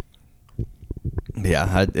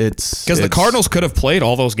 Yeah, it's Because the Cardinals could have played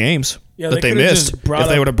all those games Yeah, that they they could have missed just brought if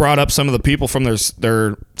they up- would have brought up some of the people from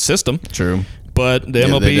their system. True. But the Yeah,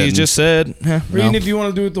 they MLB didn't. just said, Or even no. if you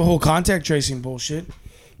want to do it the whole contact tracing bullshit,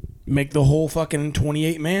 make the whole fucking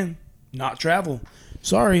 28-man not travel.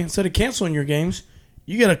 Sorry, instead of canceling your games,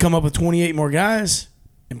 you got to come up with 28 more guys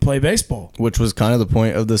and play baseball. Which was kind of the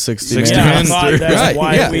point of the 60 60 Yeah, I man. thought that's Right,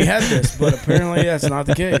 why yeah. we had this, but apparently that's not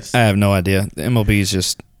the case. I have no idea. The MLB is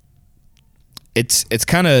just it's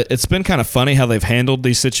been kind of funny how they've handled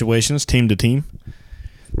these situations team to team.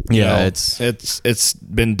 Yeah, It's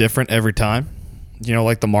been different every time.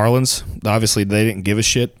 Like the Marlins, obviously they didn't give a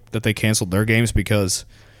shit that they canceled their games because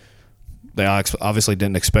they obviously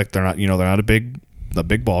didn't expect they're not a big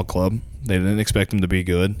ball club. They didn't expect them to be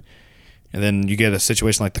good. And then you get a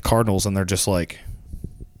situation like the Cardinals and they're just like,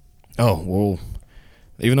 oh, well,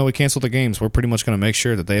 even though we canceled the games, we're pretty much going to make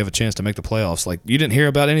sure that they have a chance to make the playoffs. Like, you didn't hear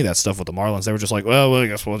about any of that stuff with the Marlins. They were just like, well, I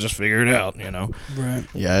guess we'll just figure it out, Right.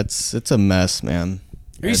 yeah, it's a mess, man.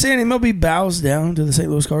 Are you saying MLB bows down to the St.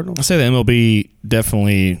 Louis I Cardinals? say the MLB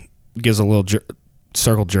definitely gives a little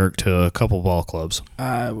circle jerk to a couple ball clubs.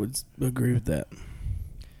 I would agree with that.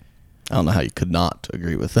 I don't know how you could not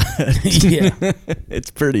agree with that. Yeah.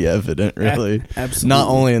 It's pretty evident, really. Absolutely. Not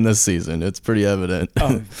only in this season, it's pretty evident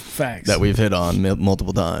Oh, facts. that we've hit on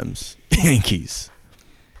multiple times. Yankees.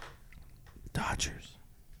 Dodgers.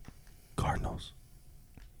 Cardinals.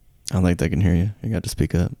 I don't think they can hear you. You got to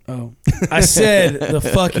speak up. Oh. I said the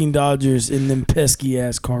fucking Dodgers and them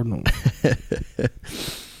pesky-ass Cardinals.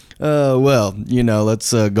 Well,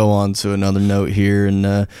 let's go on to another note here,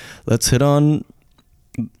 and let's hit on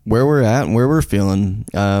where we're at and where we're feeling.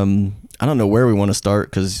 I don't know where we want to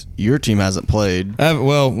start because your team hasn't played.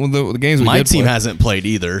 The games My team hasn't played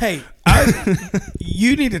either. Hey,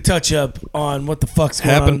 you need to touch up on what the fuck's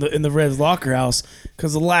going on in the Reds locker house,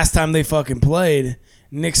 because the last time they fucking played,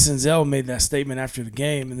 Nick Senzel made that statement after the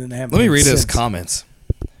game, and then they haven't. Let me played read his since. comments.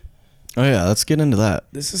 Oh yeah, let's get into that.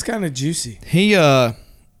 This is kind of juicy. He so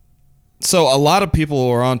a lot of people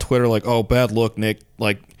are on Twitter like, "Oh, bad look, Nick,"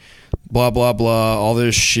 like blah blah blah, all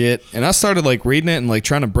this shit. And I started like reading it and like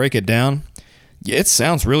trying to break it down. Yeah, it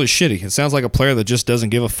sounds really shitty. It sounds like a player that just doesn't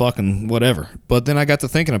give a fuck and whatever. But then I got to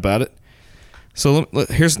thinking about it. So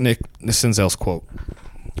here's Nick Senzel's quote.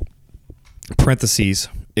 Parentheses,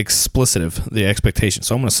 explicitive, the expectation.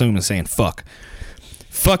 So I'm going to assume he's saying fuck.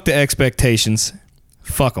 Fuck the expectations.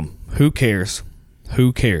 Fuck them. Who cares?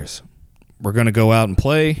 Who cares? We're going to go out and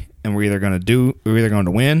play, and we're either going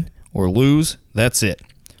to win or lose. That's it.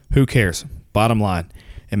 Who cares? Bottom line,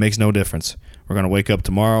 it makes no difference. We're going to wake up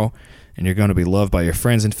tomorrow, and you're going to be loved by your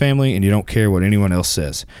friends and family, and you don't care what anyone else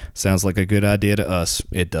says. Sounds like a good idea to us.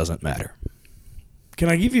 It doesn't matter. Can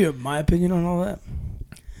I give you my opinion on all that?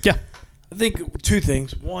 Yeah. I think two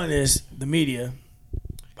things. One is the media.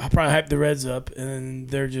 I probably hyped the Reds up, and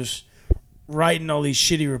they're just writing all these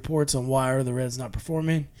shitty reports on why are the Reds not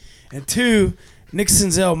performing. And two, Nick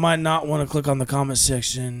Senzel might not want to click on the comment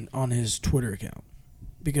section on his Twitter account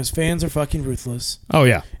because fans are fucking ruthless. Oh,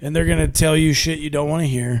 yeah. And they're going to tell you shit you don't want to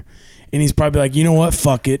hear. And he's probably like, you know what?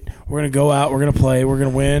 Fuck it. We're going to go out. We're going to play. We're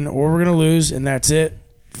going to win or we're going to lose, and that's it.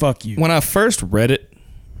 Fuck you. When I first read it,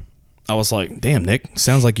 I was like, damn, Nick,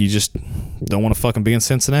 sounds like you just don't want to fucking be in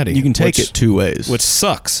Cincinnati. You can take it two ways. Which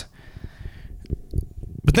sucks.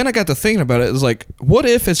 But then I got to thinking about it. It was like, what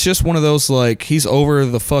if it's just one of those, like, he's over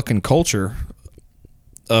the fucking culture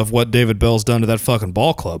of what David Bell's done to that fucking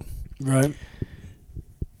ball club. Right.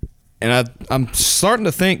 And I'm starting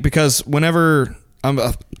to think, because whenever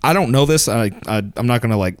I don't know this, I'm not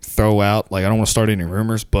going to, like, throw out, like, I don't want to start any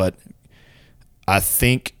rumors, but I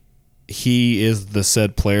think he is the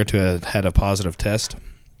said player to have had a positive test,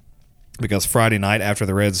 because Friday night after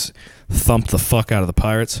the Reds thumped the fuck out of the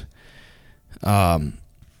Pirates, when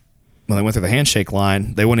they went through the handshake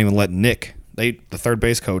line, they wouldn't even let Nick. The third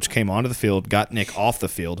base coach came onto the field, got Nick off the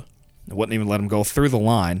field, wouldn't even let him go through the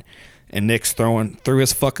line, and Nick's throwing through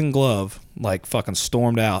his fucking glove, like fucking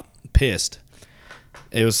stormed out, pissed.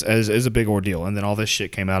 It was a big ordeal, and then all this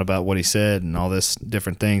shit came out about what he said and all this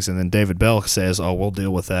different things, and then David Bell says, "Oh, we'll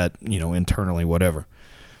deal with that, internally, whatever."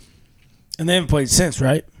 And they haven't played since,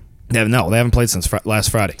 right? No, they haven't played since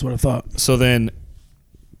last Friday. That's what I thought. So then,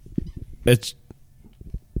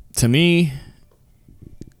 to me,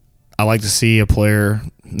 I like to see a player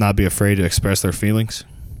not be afraid to express their feelings.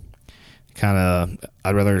 I'd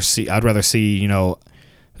rather see.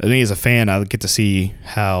 Me as a fan, I get to see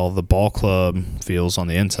how the ball club feels on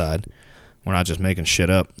the inside. We're not just making shit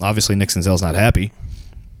up. Obviously, Nick Senzel's not happy.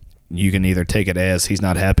 You can either take it as he's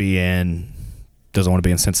not happy and doesn't want to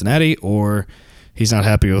be in Cincinnati, or he's not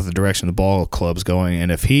happy with the direction the ball club's going.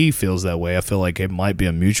 And if he feels that way, I feel like it might be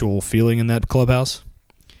a mutual feeling in that clubhouse.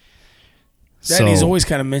 That he's always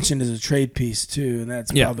kind of mentioned as a trade piece too, and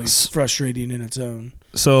that's probably frustrating in its own.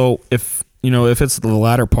 So if it's the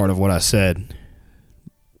latter part of what I said,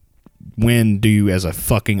 when do you, as a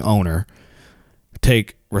fucking owner,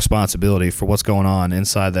 take responsibility for what's going on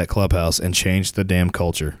inside that clubhouse and change the damn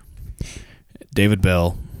culture? David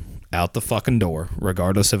Bell, out the fucking door,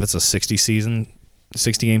 regardless if it's a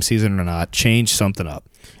 60-game season or not. Change something up.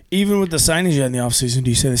 Even with the signings you had in the offseason,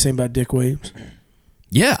 do you say the same about Dick Williams?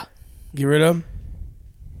 Yeah. Get rid of him?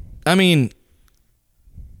 I mean,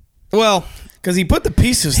 well, because he put the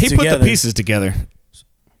pieces together. He put the pieces together.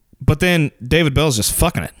 But then David Bell's just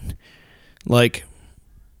fucking it. Like,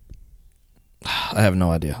 I have no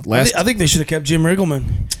idea. I think they should have kept Jim Riggleman. I'm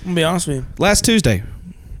going to be honest with you. Last Tuesday,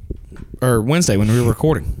 or Wednesday when we were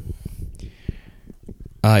recording,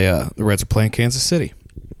 the Reds are playing Kansas City.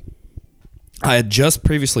 I had just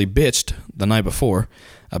previously bitched the night before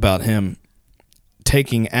about him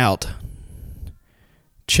taking out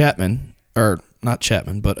Chapman, or not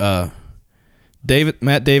Chapman, but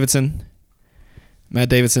Matt Davidson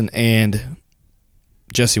and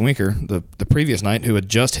Jesse Winker, the previous night, who had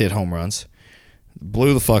just hit home runs,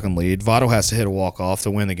 blew the fucking lead. Votto has to hit a walk-off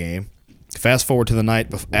to win the game. Fast forward to the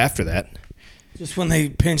night after that. Just when they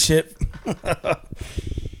pinch hit. The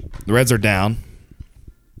Reds are down.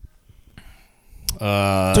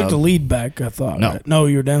 Took the lead back, I thought. No. Right? No,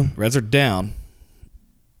 you're down. Reds are down.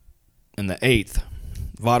 In the 8th,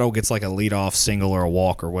 Votto gets like a leadoff single or a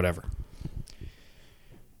walk or whatever.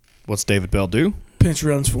 What's David Bell do? Pinch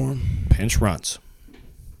runs for him. Pinch runs.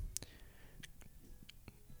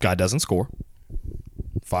 Guy doesn't score.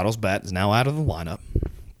 Votto's bat is now out of the lineup.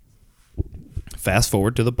 Fast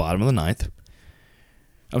forward to the bottom of the 9th.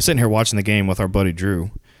 I'm sitting here watching the game with our buddy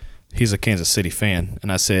Drew. He's a Kansas City fan.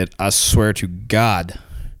 And I said, I swear to God,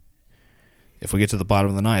 if we get to the bottom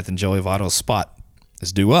of the 9th and Joey Votto's spot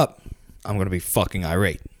is due up, I'm going to be fucking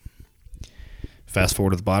irate. Fast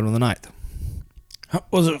forward to the bottom of the 9th.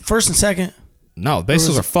 Was it first and second? No,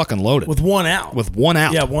 bases are fucking loaded. With one out. With one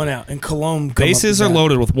out. Yeah, one out. And Cologne Bases are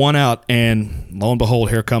loaded with one out, and lo and behold,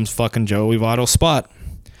 here comes fucking Joey Votto's spot,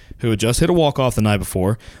 who had just hit a walk-off the night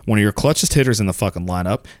before, one of your clutchest hitters in the fucking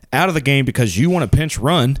lineup, out of the game because you want to pinch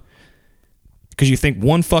run, because you think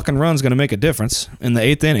one fucking run's going to make a difference in the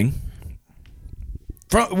 8th inning.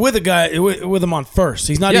 With a guy, with him on first.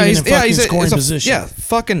 He's not even in fucking scoring position. Yeah,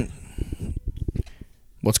 fucking...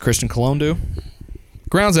 What's Christian Cologne do?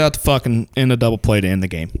 Grounds out to fucking end a double play to end the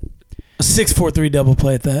game. A 6-4-3 double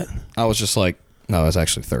play at that. I was just like, no, it was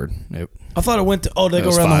actually third. I thought it went to, they go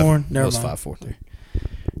around the horn? Never mind. It was 5-4-3.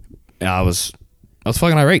 Yeah, I was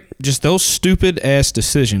fucking irate. Just those stupid ass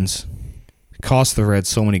decisions cost the Reds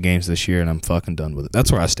so many games this year, and I'm fucking done with it.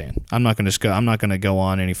 That's where I stand. I'm not gonna go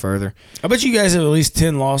on any further. I bet you guys have at least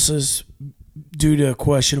 10 losses due to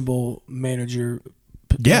questionable manager.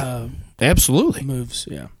 Absolutely moves.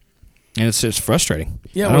 Yeah, and it's frustrating.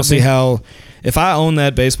 Yeah, I don't see how. If I owned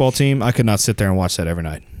that baseball team, I could not sit there and watch that every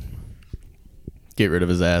night. Get rid of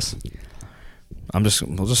his ass. We'll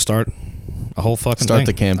just start a whole fucking Start thing.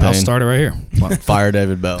 the campaign. I'll start it right here. Fire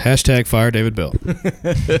David Bell. Hashtag fire David Bell.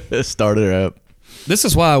 Start it up. This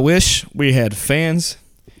is why I wish we had fans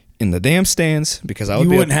in the damn stands, because I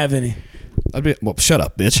wouldn't have any. Well, shut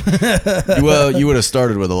up, bitch. Well, you would have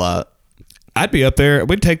started with a lot. I'd be up there.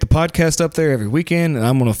 We'd take the podcast up there every weekend, and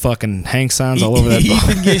I'm going to fucking hang signs all over that. You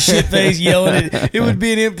would get shit-faced yelling it. It would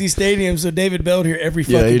be an empty stadium, so David Bell would hear every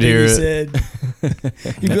fucking thing he said.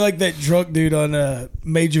 He'd be like that drunk dude on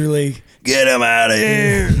Major League. Get him out of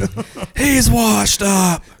here. He's washed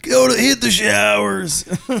up. Go to hit the showers.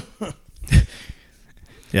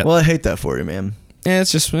 Yep. Well, I hate that for you, man. Yeah,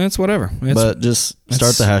 it's whatever. But just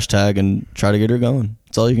start the hashtag and try to get her going.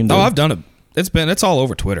 That's all you can do. Oh, I've done it. It's all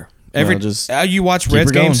over Twitter. You watch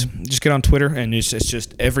Reds games, just get on Twitter, and it's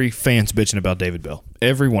just every fan's bitching about David Bell.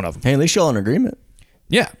 Every one of them. Hey, at least y'all in agreement.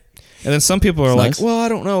 Yeah. And then some people are nice. well, I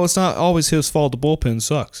don't know. It's not always his fault. The bullpen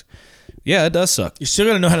sucks. Yeah, it does suck. You still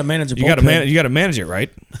got to know how to manage a bullpen. You got to manage it, right?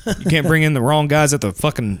 You can't bring in the wrong guys at the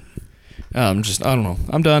fucking... I don't know.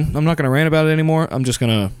 I'm done. I'm not going to rant about it anymore. I'm just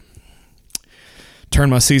going to turn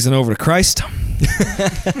my season over to Christ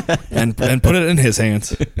and put it in his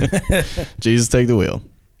hands. Jesus, take the wheel.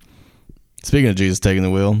 Speaking of Jesus taking the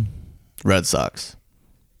wheel, Red Sox.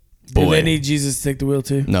 Do they need Jesus to take the wheel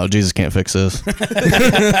too? No, Jesus can't fix this.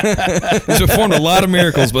 He's performed a lot of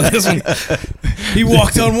miracles, but this one... He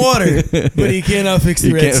walked on water, but he cannot fix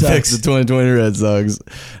the Red Sox. He can't fix the 2020 Red Sox.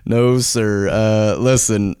 No, sir.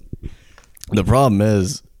 Listen, the problem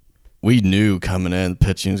is we knew coming in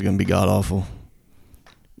pitching was going to be god-awful.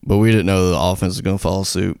 But we didn't know the offense was going to follow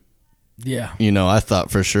suit. Yeah. I thought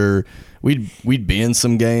for sure we'd be in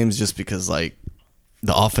some games just because, like,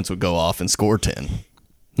 the offense would go off and score 10.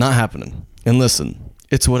 Not happening. And listen,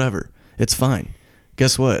 it's whatever. It's fine.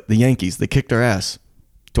 Guess what? The Yankees, they kicked our ass.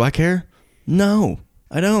 Do I care? No,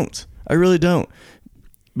 I don't. I really don't.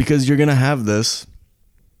 Because you're going to have this,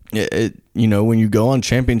 when you go on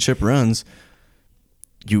championship runs,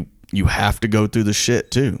 you have to go through the shit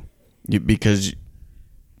too. Because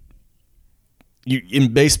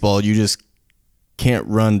in baseball, you just can't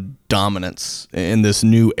run dominance in this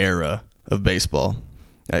new era of baseball.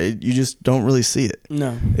 You just don't really see it.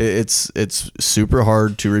 No. It's super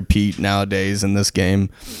hard to repeat nowadays in this game.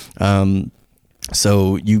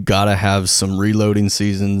 So you got to have some reloading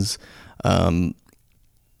seasons.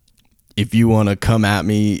 If you want to come at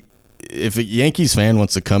me, if a Yankees fan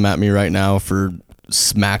wants to come at me right now for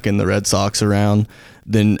smacking the Red Sox around,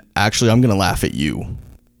 then actually I'm going to laugh at you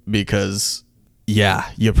because, yeah,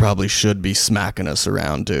 you probably should be smacking us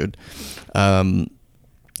around, dude.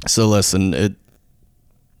 So listen,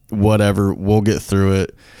 whatever, we'll get through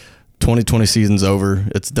it. 2020 season's over.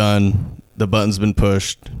 It's done. The button's been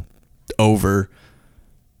pushed. Over.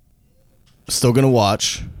 still going to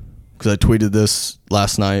watch because I tweeted this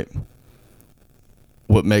last night.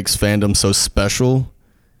 What makes fandom so special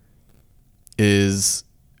is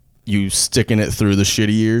you sticking it through the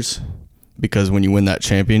shitty years, because when you win that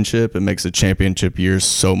championship, it makes the championship years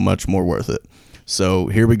so much more worth it. So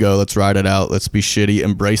here we go. Let's ride it out. Let's be shitty.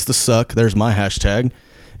 Embrace the suck. There's my hashtag.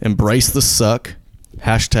 Embrace the suck.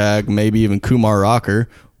 Hashtag maybe even Kumar Rocker.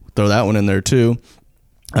 Throw that one in there too.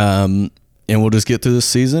 And we'll just get through this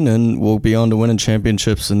season and we'll be on to winning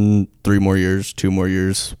championships in 3 more years, 2 more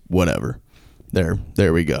years, whatever. There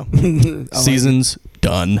we go. Season's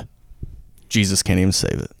done. Jesus can't even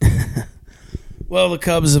save it. Well, the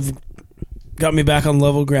Cubs have got me back on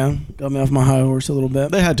level ground. Got me off my high horse a little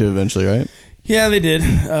bit. They had to eventually, right? Yeah, they did.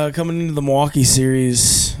 Coming into the Milwaukee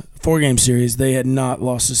series, 4-game series, they had not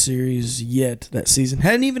lost a series yet that season.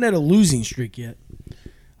 Hadn't even had a losing streak yet.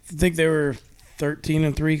 I think they were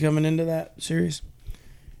 13-3 coming into that series.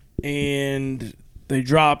 And they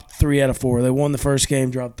dropped 3 out of 4. They won the first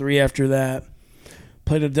game, dropped 3 after that.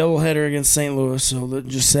 Played a doubleheader against St. Louis, so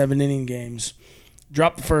just 7-inning games.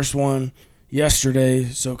 Dropped the first one yesterday.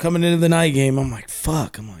 So coming into the night game, I'm like,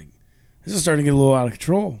 fuck. This is starting to get a little out of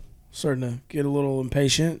control. Starting to get a little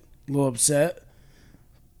impatient, a little upset.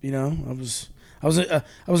 You know, I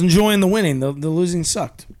was enjoying the winning. The losing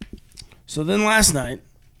sucked. So then last night,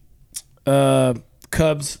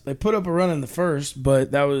 Cubs, they put up a run in the first,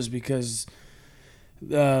 but that was because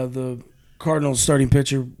the Cardinals starting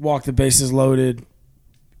pitcher walked the bases loaded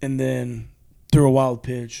and then threw a wild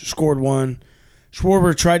pitch, scored 1.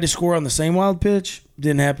 Schwarber tried to score on the same wild pitch.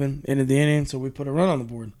 Didn't happen. Ended the inning, so we put a run on the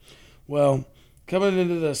board. Well, coming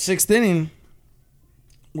into the 6th inning,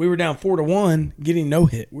 we were down 4-1, getting no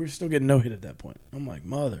hit. We were still getting no hit at that point. I'm like,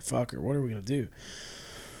 motherfucker, what are we going to do?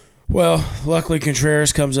 Well, luckily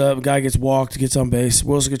Contreras comes up. A guy gets walked, gets on base.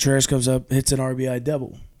 Wilson Contreras comes up, hits an RBI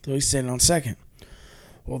double. So he's standing on second.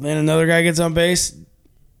 Well, then another guy gets on base.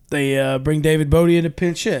 They bring David Bodie into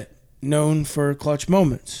pinch hit, known for clutch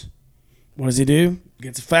moments. What does he do?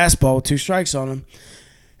 Gets a fastball with 2 strikes on him.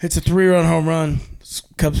 Hits a 3-run home run.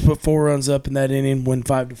 Cubs put 4 runs up in that inning, win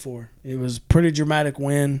 5-4. It was a pretty dramatic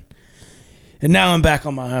win. And now I'm back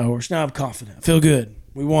on my high horse. Now I'm confident. I feel good.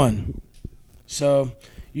 We won. So,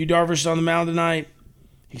 Yu Darvish on the mound tonight.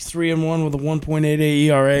 He's 3-1 with a 1.88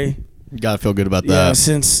 ERA. You got to feel good about that. Yeah,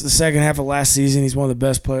 since the second half of last season, he's one of the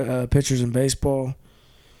best pitchers in baseball.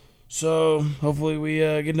 So, hopefully we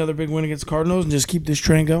get another big win against the Cardinals and just keep this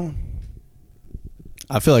train going.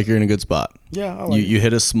 I feel like you're in a good spot. Yeah, I like you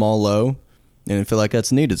hit a small low, and I feel like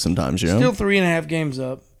that's needed sometimes, you know? Still 3.5 games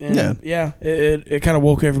up. And yeah. It kind of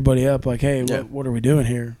woke everybody up like, hey, what are we doing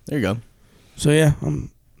here? There you go. So, yeah,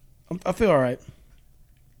 I feel all right.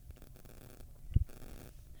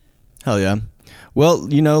 Hell yeah. Well,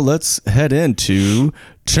 let's head into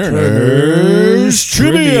Turner's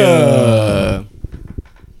Trivia.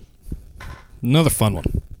 Another fun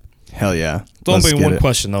one. Hell yeah. It's only one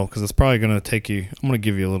question, though, because it's probably going to take you... I'm going to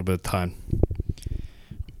give you a little bit of time.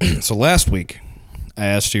 So last week, I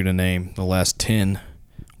asked you to name the last 10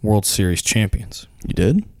 World Series champions. You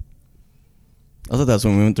did? I thought that's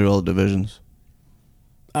when we went through all the divisions.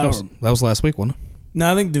 That was last week, wasn't it?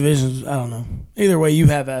 No, I think divisions, I don't know. Either way, you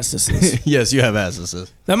have asked us this. Yes, you have asked us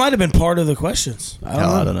this. That might have been part of the questions.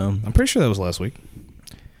 I don't know. I'm pretty sure that was last week.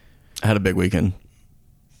 I had a big weekend.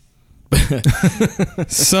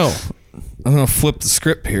 So, I'm going to flip the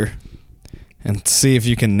script here and see if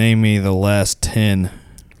you can name me the last 10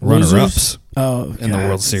 runner-ups in the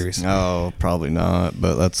World Series. Oh, probably not,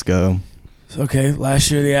 but let's go. Okay, last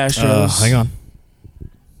year the Astros. Hang on.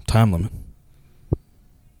 Time limit.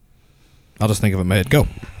 I'll just think of it in my head. Go.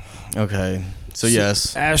 Okay. So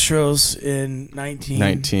yes. Astros in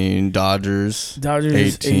 19. Dodgers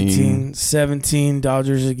 18. 17.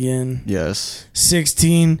 Dodgers again. Yes.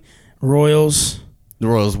 16. Royals. The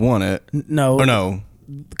Royals won it. No. Or no.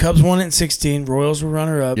 Cubs won it in 16. Royals were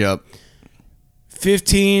runner-up. Yep.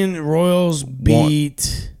 15. Royals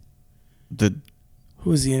beat... Who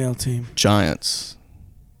was the NL team? Giants.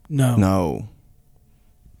 No.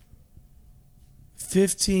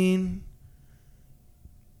 15...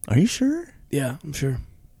 Are you sure? Yeah, I'm sure.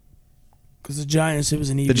 Because the Giants, it was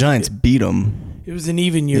an even... The Giants beat them. It was an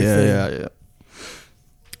even year thing. Yeah.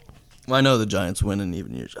 Well, I know the Giants win in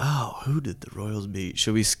even years. Oh, who did the Royals beat?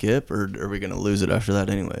 Should we skip, or are we going to lose it after that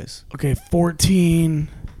anyways? Okay, 14...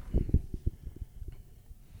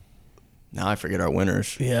 Now I forget our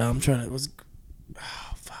winners. Yeah, I'm trying to...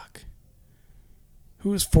 Oh, fuck. Who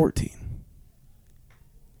was 14?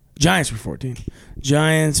 Giants were 14.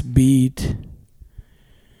 Giants beat...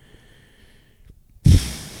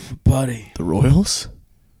 Buddy. The Royals?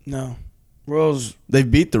 No. Royals. They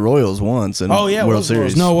beat the Royals once in World Royals.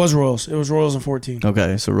 Series. No, it was Royals. It was Royals in 14.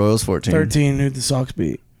 Okay, so Royals 14. 13, who the Sox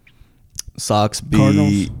beat? Sox beat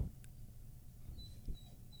Cardinals.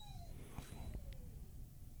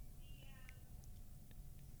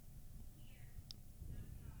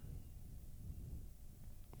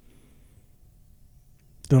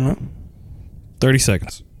 Don't know. 30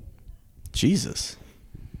 seconds. Jesus.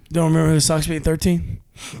 Don't remember who the Sox beat in 13?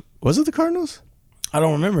 Was it the Cardinals? I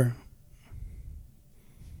don't remember.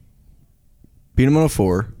 Beat them on a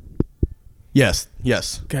 4. Yes.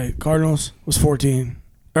 Okay, Cardinals was 14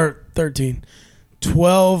 or 13.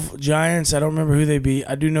 12 Giants. I don't remember who they beat.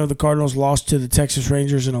 I do know the Cardinals lost to the Texas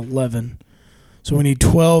Rangers in 11. So we need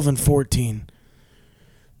 12 and 14.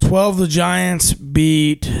 12 the Giants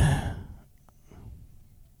beat.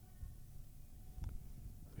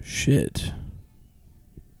 Shit.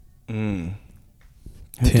 Who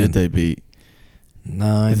 10. did they beat?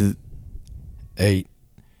 9, 8,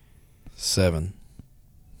 7,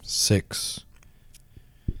 6,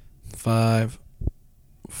 5,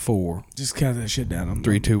 4. Just count that shit down. I'm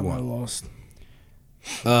 3, 2, I 1. lost.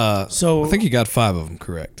 So I think you got 5 of them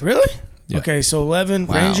correct. Really? Yeah. Okay, so 11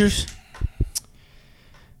 Wow. Rangers.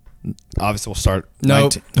 Obviously, we'll start. No,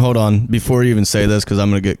 19. hold on. Before you even say this, because I'm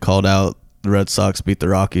going to get called out, the Red Sox beat the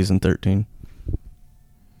Rockies in 13.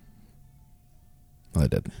 Oh, they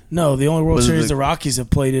did. No, the only World Was it Series the- the Rockies have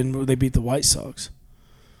played in, they beat the White Sox.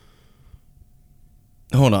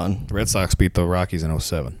 Hold on. The Red Sox beat the Rockies in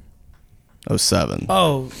 07. 07.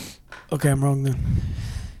 Oh, okay, I'm wrong then.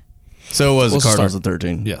 So it was We'll the Cardinals start- at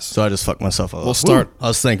 13. Yes. So I just fucked myself up. We'll start- Woo. I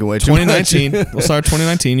was thinking way too much. 2019. We'll start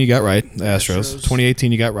 2019. You got right. The Astros. Astros.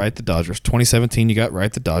 2018. You got right. The Dodgers. 2017. You got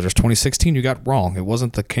right. The Dodgers. 2016. You got wrong. It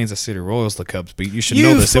wasn't the Kansas City Royals the Cubs beat. You should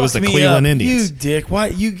know this. It was the fucked me Cleveland up. Indians. You dick. Why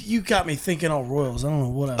you got me thinking all Royals? I don't know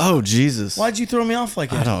what. Oh, Jesus. Why'd you throw me off like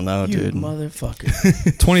that? I don't know, you dude. Motherfucker.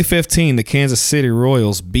 2015. The Kansas City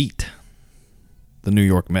Royals beat the New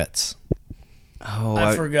York Mets. Oh,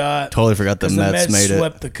 I forgot. totally forgot the 'Cause Mets made it.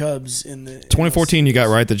 swept the Cubs in the. 2014. You got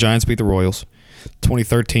right. The Giants beat the Royals.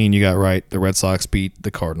 2013. You got right. The Red Sox beat the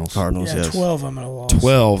Cardinals. Cardinals, Yeah, yes. 12. I'm at a loss.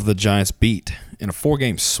 12. The Giants beat in a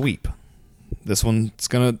 4-game sweep. This one,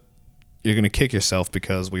 you're gonna kick yourself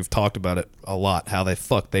because we've talked about it a lot. How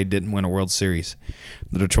they didn't win a World Series.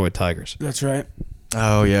 The Detroit Tigers. That's right.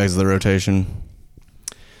 Oh, yeah, because of the rotation.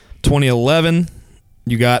 2011.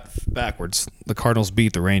 You got backwards. The Cardinals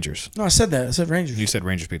beat the Rangers. No, I said that. I said Rangers. You said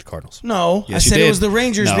Rangers beat the Cardinals. No, Yes, I said you it did. was the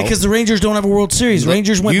Rangers No. because the Rangers don't have a World Series. Look,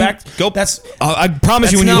 Rangers went you back. go- That's I promise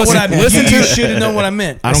that's you when you not listen. what I listen You to should have known what I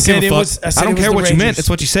meant. I don't said give a it was- fuck. I said I don't it was care the what you meant. Rangers. It's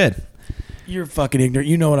what you said. You're fucking ignorant.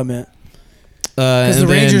 You know what I meant. Because the And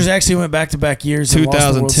then Rangers actually went back-to-back years and lost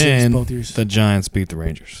the World Series 2010. both years. The Giants beat the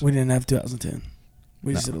Rangers. We didn't have 2010.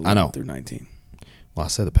 We just No, did I 11 know. through 19. Well, I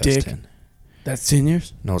said the past Dick. 10. That's 10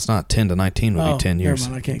 years? No, it's not. 10 to 19 would Oh, be 10 years.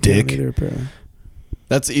 Never mind. I can't Dick. count either, apparently.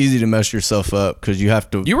 That's easy to mess yourself up because you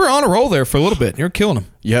have to You were on a roll there for a little bit. You're killing them.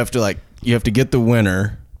 you have to get the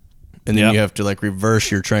winner, and then Yep. you have to like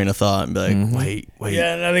reverse your train of thought and be like, Mhm. wait.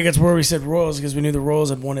 Yeah, and I think that's where we said Royals because we knew the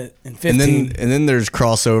Royals had won it in 15. And then there's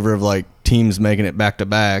crossover of like teams making it back to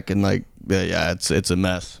back, and like yeah, it's a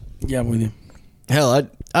mess. Yeah, I'm with you. Hell,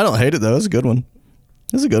 I don't hate it though. It's a good one.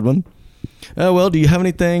 It's a good one. Well, do you have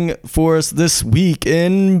anything for us this week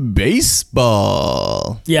in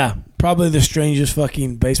baseball? Yeah, probably the strangest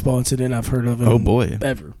fucking baseball incident I've heard of. Oh, boy.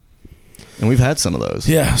 Ever. And we've had some of those.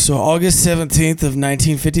 Yeah, so August 17th of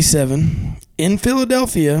 1957, in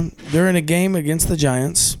Philadelphia, during a game against the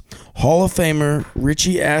Giants, Hall of Famer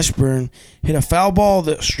Richie Ashburn hit a foul ball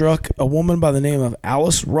that struck a woman by the name of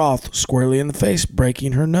Alice Roth squarely in the face,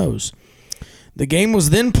 breaking her nose. The game was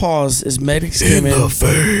then paused as medics came in.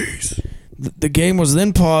 The game was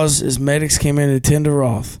then paused as medics came in to attend to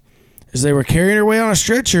Roth. As they were carrying her away on a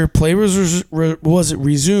stretcher, play was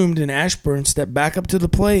resumed, and Ashburn stepped back up to the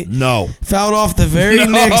plate. No. Fouled off the very No.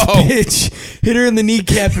 next pitch, hit her in the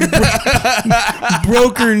kneecap, and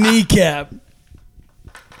broke her kneecap.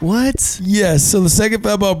 What? Yes, so the second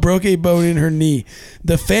foul ball broke a bone in her knee.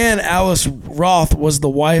 The fan, Alice Roth, was the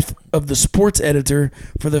wife of the sports editor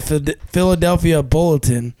for the Philadelphia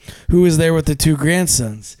Bulletin, who was there with the two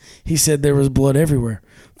grandsons. He said there was blood everywhere.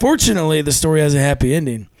 Fortunately, the story has a happy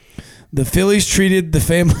ending. The Phillies treated the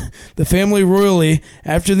family royally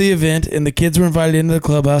after the event, and the kids were invited into the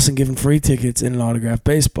clubhouse and given free tickets and an autographed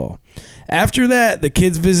baseball. After that, the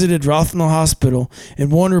kids visited Roth in the hospital,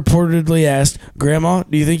 and one reportedly asked, "Grandma,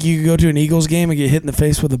 do you think you could go to an Eagles game and get hit in the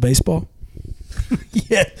face with a baseball?"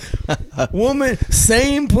 Yeah. Woman,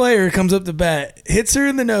 same player comes up to bat, hits her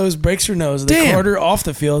in the nose, breaks her nose. They Damn. cart her off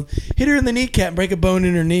the field, hit her in the kneecap, and break a bone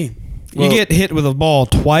in her knee. You get hit with a ball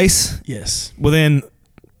twice Yes. within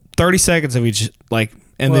 30 seconds of each, like,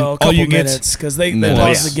 and Well, a then all couple you get, minutes because they Minutes.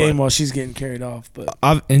 pause Yeah. the game while she's getting carried off. But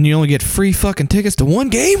and you only get free fucking tickets to one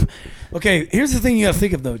game. okay, here's the thing you got to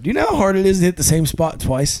think of though. Do you know how hard it is to hit the same spot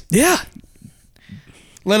twice? Yeah,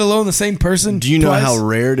 Let alone the same person. Do you know twice? how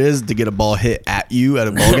rare it is to get a ball hit at you at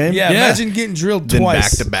a ball game? Yeah, Yeah. imagine getting drilled Then twice.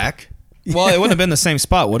 back to back. well, it wouldn't have been the same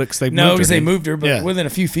spot, would it? Because they No, moved her, because they didn't- moved her, but Yeah. within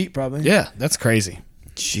a few feet probably. Yeah, that's crazy.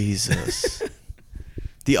 Jesus.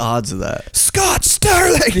 The odds of that. Scott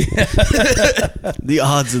Sterling. The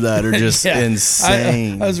odds of that are just Yeah.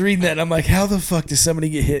 insane. I was reading that and I'm like, how the fuck does somebody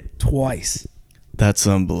get hit twice? That's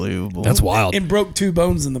unbelievable. That's wild. And broke 2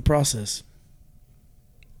 bones in the process.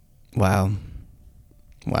 Wow.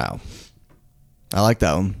 Wow. I like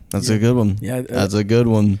that one. That's a good one. Yeah, That's a good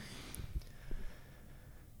one.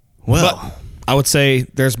 Well, But I would say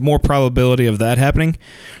there's more probability of that happening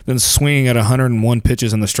than swinging at 101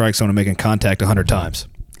 pitches in the strike zone and making contact 100 times.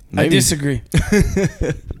 I maybe. disagree.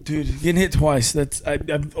 Dude, getting hit twice,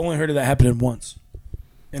 I've only heard of that happening once.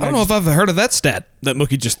 And I don't know if I've heard of that stat that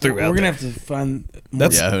Mookie just threw out. we're going to there. have to find more.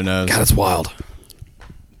 That's Yeah, who knows? God, that's wild.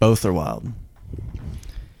 Both are wild.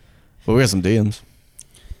 But we got some DMs.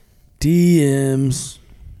 DMs.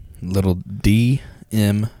 Little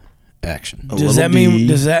DM action. A Does little that mean D.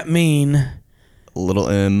 does that mean A little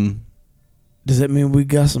M. we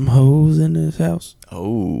got some hoes in this house?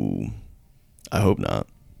 Oh. I hope not.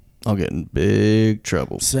 I'll get in big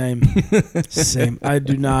trouble. Same. Same. I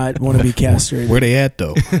do not want to be castrated. Where they at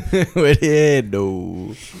though? With it,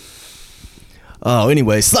 no. Oh,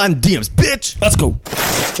 anyway, slime DMs, bitch. Let's go.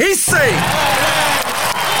 He's safe.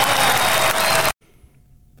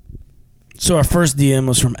 So our first DM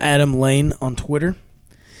was from Adam Lane on Twitter.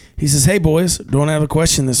 He says, "Hey boys, don't have a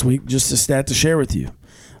question this week, just a stat to share with you.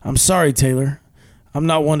 I'm sorry, Taylor. I'm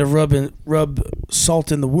not one to rub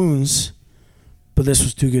salt in the wounds, but this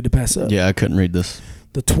was too good to pass up. Yeah, I couldn't read this.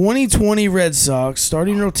 The 2020 Red Sox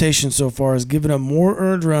starting rotation so far has given up more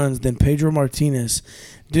earned runs than Pedro Martinez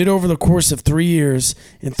did over the course of 3 years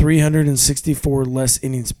in 364 less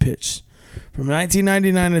innings pitched. From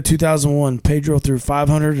 1999 to 2001, Pedro threw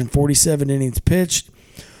 547 innings pitched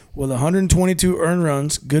with 122 earned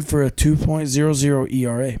runs, good for a 2.00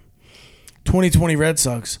 ERA. 2020 Red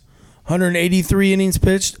Sox, 183 innings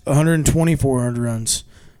pitched, 124 earned runs,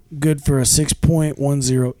 good for a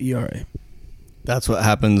 6.10 ERA. That's what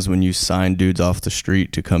happens when you sign dudes off the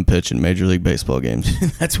street to come pitch in Major League Baseball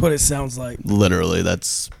games. That's what it sounds like. Literally,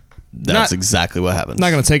 that's Not- exactly what happens. I'm not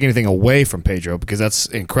going to take anything away from Pedro because that's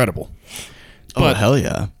incredible. Oh, but- hell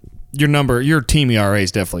yeah. Your team ERA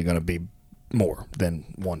is definitely going to be more than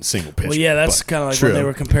one single pitch. Well, yeah, that's But kind of like True. when they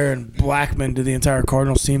were comparing Blackman to the entire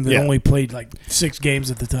Cardinals team that Yeah. only played like 6 games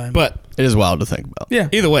at the time. But It is wild to think about. yeah,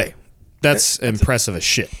 either way, that's impressive as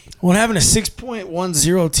shit. well, having a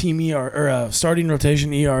 6.10 team ERA or a starting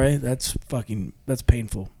rotation ERA, that's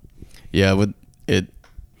painful. Yeah, with it.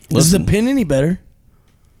 Is the Listen, pin any better?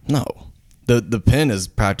 no. The pin is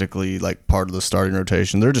practically like part of the starting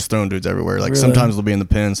rotation. They're just throwing dudes everywhere. Like Really? sometimes they'll be in the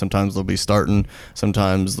pin, sometimes they'll be starting,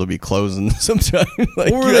 sometimes they'll be closing. Sometimes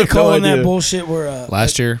like, What were you they have no calling that idea. bullshit? Where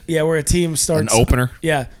Last year, where a team an starts opener.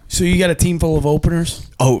 Yeah, so you got a team full of openers.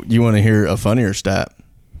 Oh, you want to hear a funnier stat?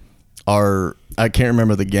 I can't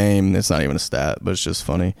remember the game. It's not even a stat, but it's just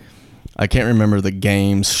funny. I can't remember the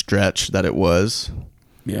game stretch that it was,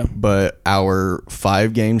 Yeah, but our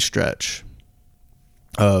 5-game stretch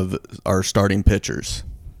of our starting pitchers.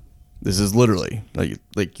 This is literally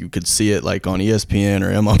like you could see it like on ESPN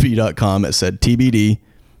or MLB.com. It said TBD,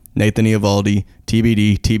 Nathan Eovaldi,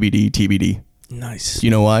 TBD, TBD, TBD. nice. You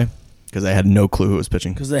know why? Because I had no clue who was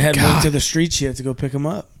pitching. Because they hadn't went to the streets yet to go pick them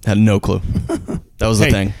up. Had no clue. That was the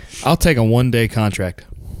Hey, thing, I'll take a 1-day contract.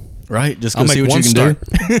 right? Just go I'll see make what one you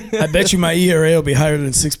can start. I bet you my ERA will be higher than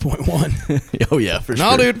 6.1. do. Oh yeah, for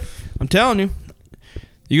No, sure. dude, I'm telling you.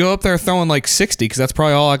 You go up there throwing like 60 because that's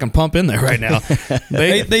probably all I can pump in there right now.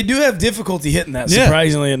 They do have difficulty hitting that, Yeah.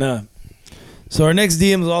 surprisingly enough. So our next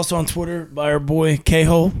DM is also on Twitter by our boy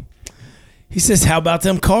K-Hole. He says, "How about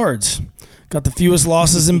them Cards? Got the fewest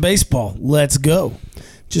losses in baseball. Let's go.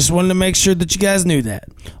 Just wanted to make sure that you guys knew that.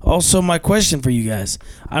 Also, my question for you guys.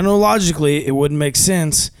 I know logically it wouldn't make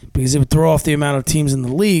sense because it would throw off the amount of teams in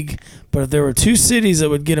the league, but if there were 2 cities that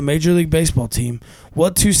would get a Major League Baseball team,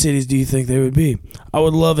 what 2 cities do you think they would be? I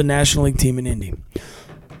would love a National League team in Indy."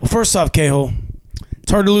 Well, first off, K-Hole,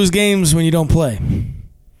 it's hard to lose games when you don't play,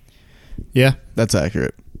 Yeah. That's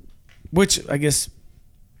accurate. which I guess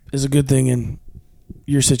is a good thing in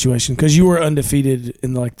your situation because you were undefeated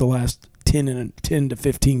in like the last 10 to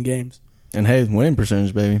 15 games. And hey, winning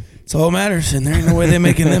percentage, baby. It's all that matters, and there ain't no way they're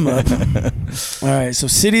making them up. All right, so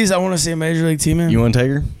cities I want to see a major league team in. You want to take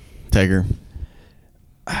her? Take her.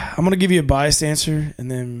 I'm going to give you a biased answer, and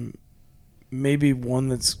then maybe one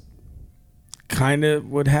that's kind of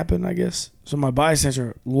would happen, I guess. So my biased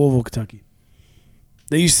answer, Louisville, Kentucky.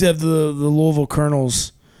 They used to have the Louisville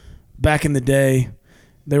Colonels back in the day.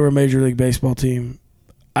 They were a Major League Baseball team.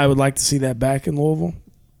 I would like to see that back in Louisville.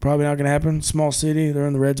 Probably not going to happen. Small city. They're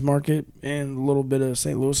in the Reds market and a little bit of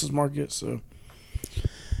St. Louis's market. So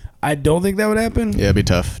I don't think that would happen. Yeah, it'd be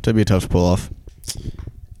tough. It'd be tough to pull off.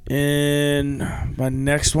 And my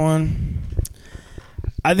next one,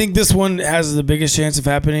 I think this one has the biggest chance of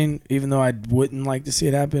happening, even though I wouldn't like to see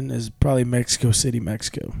it happen, is probably Mexico City,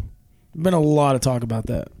 Mexico. Been a lot of talk about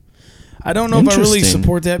that. I don't know if I really Interesting.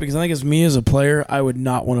 support that because I think as me as a player, I would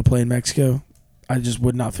not want to play in Mexico. I just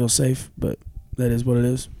would not feel safe, but that is what it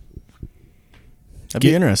is. That'd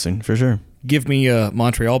be interesting, for sure. Give me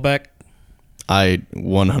Montreal back. I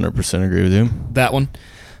 100% agree with you. That one.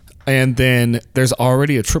 And then there's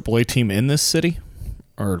already a AAA team in this city.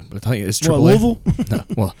 Or I think it's AAA. What,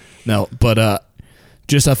 Louisville? No. But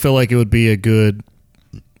just I feel like it would be a good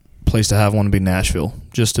place to have one to be Nashville.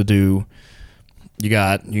 Just to do, you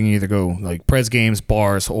can either go like Preds games,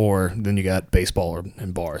 bars, or then you got baseball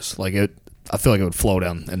and bars. Like it, I feel like it would flow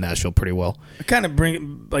down in Nashville pretty well. It kind of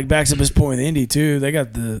backs up his point with Indy too. They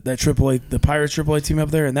got that AAA, the Pirates AAA team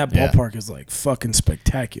up there, and that ballpark is like fucking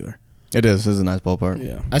spectacular. It is. It's a nice ballpark.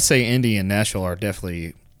 Yeah. I'd say Indy and Nashville are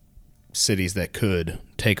definitely cities that could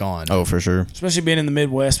take on Oh, for sure. Especially being in the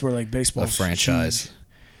Midwest where like baseball a franchise.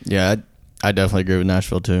 Yeah, I definitely agree with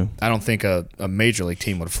Nashville, too. I don't think a major league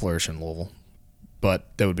team would flourish in Louisville,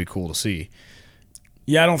 but that would be cool to see.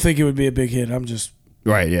 Yeah, I don't think it would be a big hit.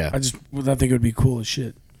 Right, yeah. I think it would be cool as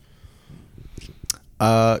shit.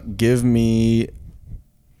 Give me...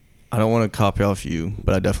 I don't want to copy off you,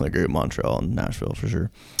 but I definitely agree with Montreal and Nashville for sure.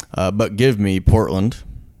 But give me Portland.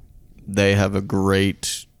 They have a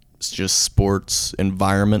great just sports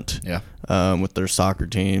environment. Yeah. With their soccer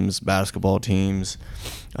teams, basketball teams.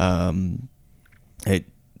 They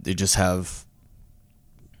just have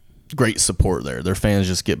great support there. Their fans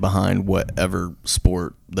just get behind whatever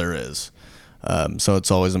sport there is. So it's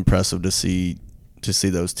always impressive to see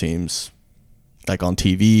those teams like on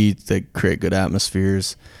TV. They create good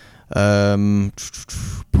atmospheres.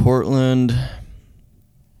 Portland,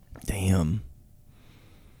 damn.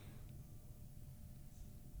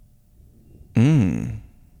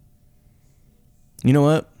 You know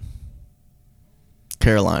what?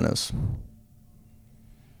 Carolinas.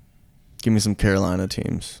 Give me some Carolina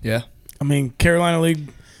teams. Yeah. I mean, Carolina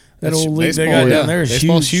League, that old league they baseball, got down there is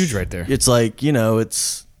baseball's huge. huge right there. It's like,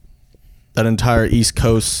 it's that entire East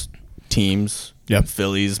Coast teams. Yep.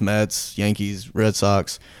 Phillies, Mets, Yankees, Red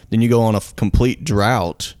Sox. Then you go on a complete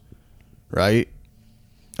drought, right?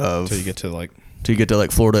 Until you get to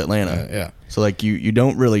like Florida, Atlanta. yeah. So like you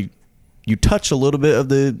don't really, you touch a little bit of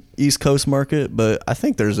the East Coast market, but I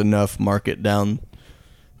think there's enough market down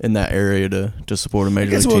in that area to support a major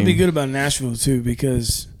league That's team. what would be good about Nashville too,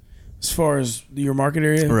 because as far as your market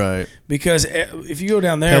area, Right. Because if you go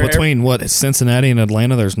down there, Hell, between Cincinnati and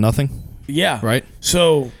Atlanta, there's nothing. yeah, Right.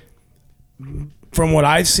 So, from what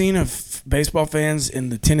I've seen of baseball fans in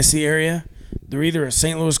the Tennessee area, they're either a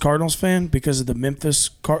St. Louis Cardinals fan because of the Memphis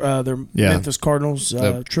Cardinals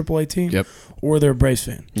AAA team, Yep. or they're a Braves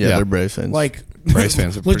fan. Yeah, Yeah. they're Braves fans. Like Braves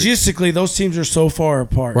fans are pretty- logistically, those teams are so far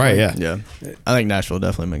apart. Right. Like, Yeah. yeah. I think Nashville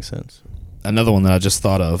definitely makes sense. Another one that I just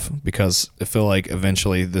thought of because I feel like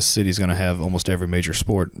eventually this city's going to have almost every major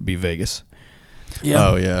sport be Vegas. Yeah.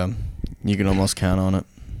 Oh yeah. You can almost count on it.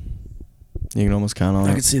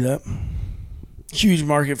 I could see that. Huge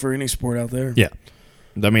market for any sport out there. Yeah.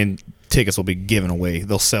 I mean, tickets will be given away.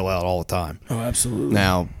 They'll sell out all the time. Oh, absolutely.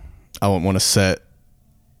 Now, I wouldn't want to sit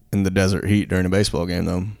in the desert heat during a baseball game,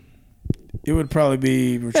 though. It would probably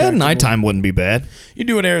be retractable. At nighttime wouldn't be bad. You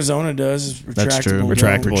do what Arizona does. Is retractable. That's true.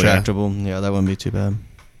 Retractable. Retractable. Yeah, that wouldn't be too bad.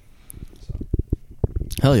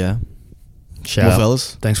 Hell yeah. Shout Well, out.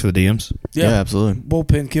 fellas. Thanks for the DMs. Yeah, absolutely.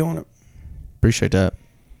 Bullpen killing it. Appreciate that.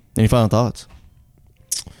 Any final thoughts?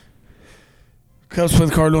 Cubs play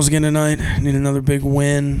the Cardinals again tonight. Need another big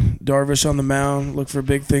win. Darvish on the mound. Look for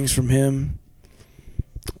big things from him.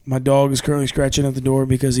 My dog is currently scratching at the door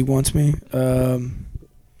because he wants me. I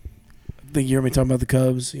think you heard me talking about the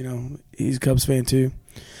Cubs. He's a Cubs fan too.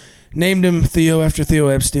 Named him Theo after Theo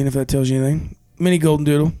Epstein, if that tells you anything. Mini Golden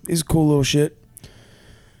Doodle. He's a cool little shit.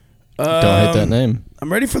 Don't hate that name.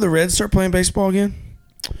 I'm ready for the Reds to start playing baseball again.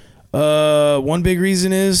 One big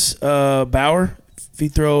reason is Bauer. If he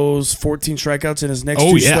throws 14 strikeouts in his next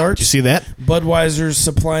Oh two yeah, starts. did you see that? Budweiser's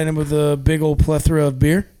supplying him with a big old plethora of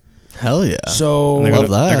beer. Hell yeah. So And they're Love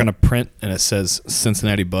gonna, that. They're gonna print and it says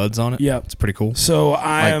Cincinnati Buds on it. Yeah. It's pretty cool. So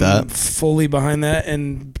I Like am that. fully behind that.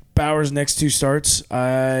 And Bauer's next two starts,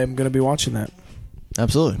 I'm going to be watching that.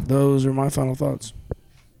 Absolutely. Those are my final thoughts.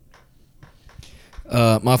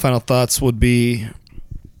 My final thoughts would be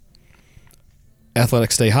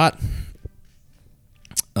Athletics stay hot.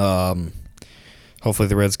 Hopefully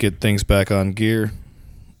the Reds get things back on gear.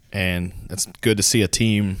 And it's good to see a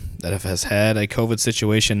team that has had a COVID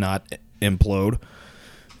situation not implode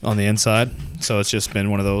on the inside. So it's just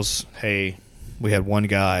been one of those, hey, we had one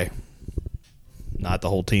guy, not the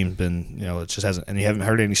whole team's been, it just hasn't, and you haven't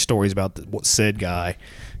heard any stories about what said guy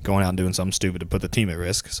going out and doing something stupid to put the team at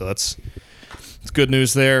risk. So it's good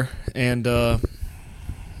news there. And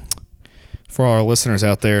for our listeners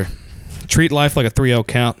out there, treat life like a 3-0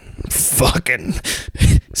 count. Fucking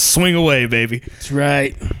swing away, baby. That's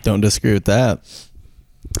right. Don't disagree with that.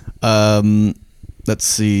 Let's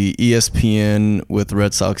see. ESPN with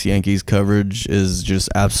Red Sox Yankees coverage is just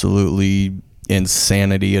absolutely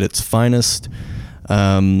insanity at its finest.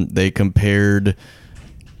 They compared,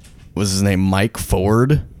 what's his name, Mike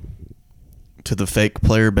Ford to the fake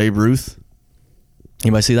player Babe Ruth.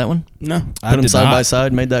 Anybody see that one? No. Put them side by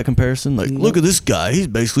side, made that comparison. Like, look at this guy. He's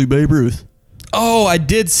basically Babe Ruth. Oh, I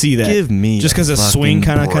did see that. Give me just because a the swing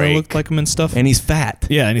fucking kind of break. looked like him and stuff. And he's fat.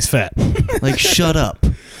 Yeah, and he's fat. Like, shut up.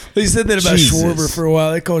 They said that about Jesus. Schwarber for a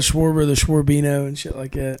while. They called Schwarber the Schwarbino and shit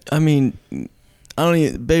like that. I mean, I don't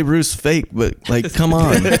even, Babe Ruth's fake, but like, come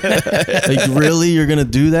on. Like, really? You're going to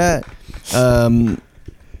do that?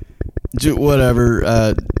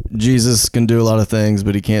 Whatever. Jesus can do a lot of things,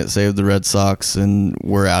 but he can't save the Red Sox, and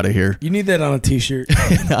we're out of here. You need that on a t-shirt.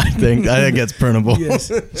 I think that's printable.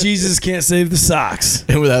 Yes. Jesus can't save the Sox.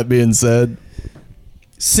 And with that being said,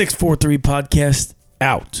 643 podcast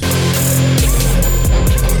out.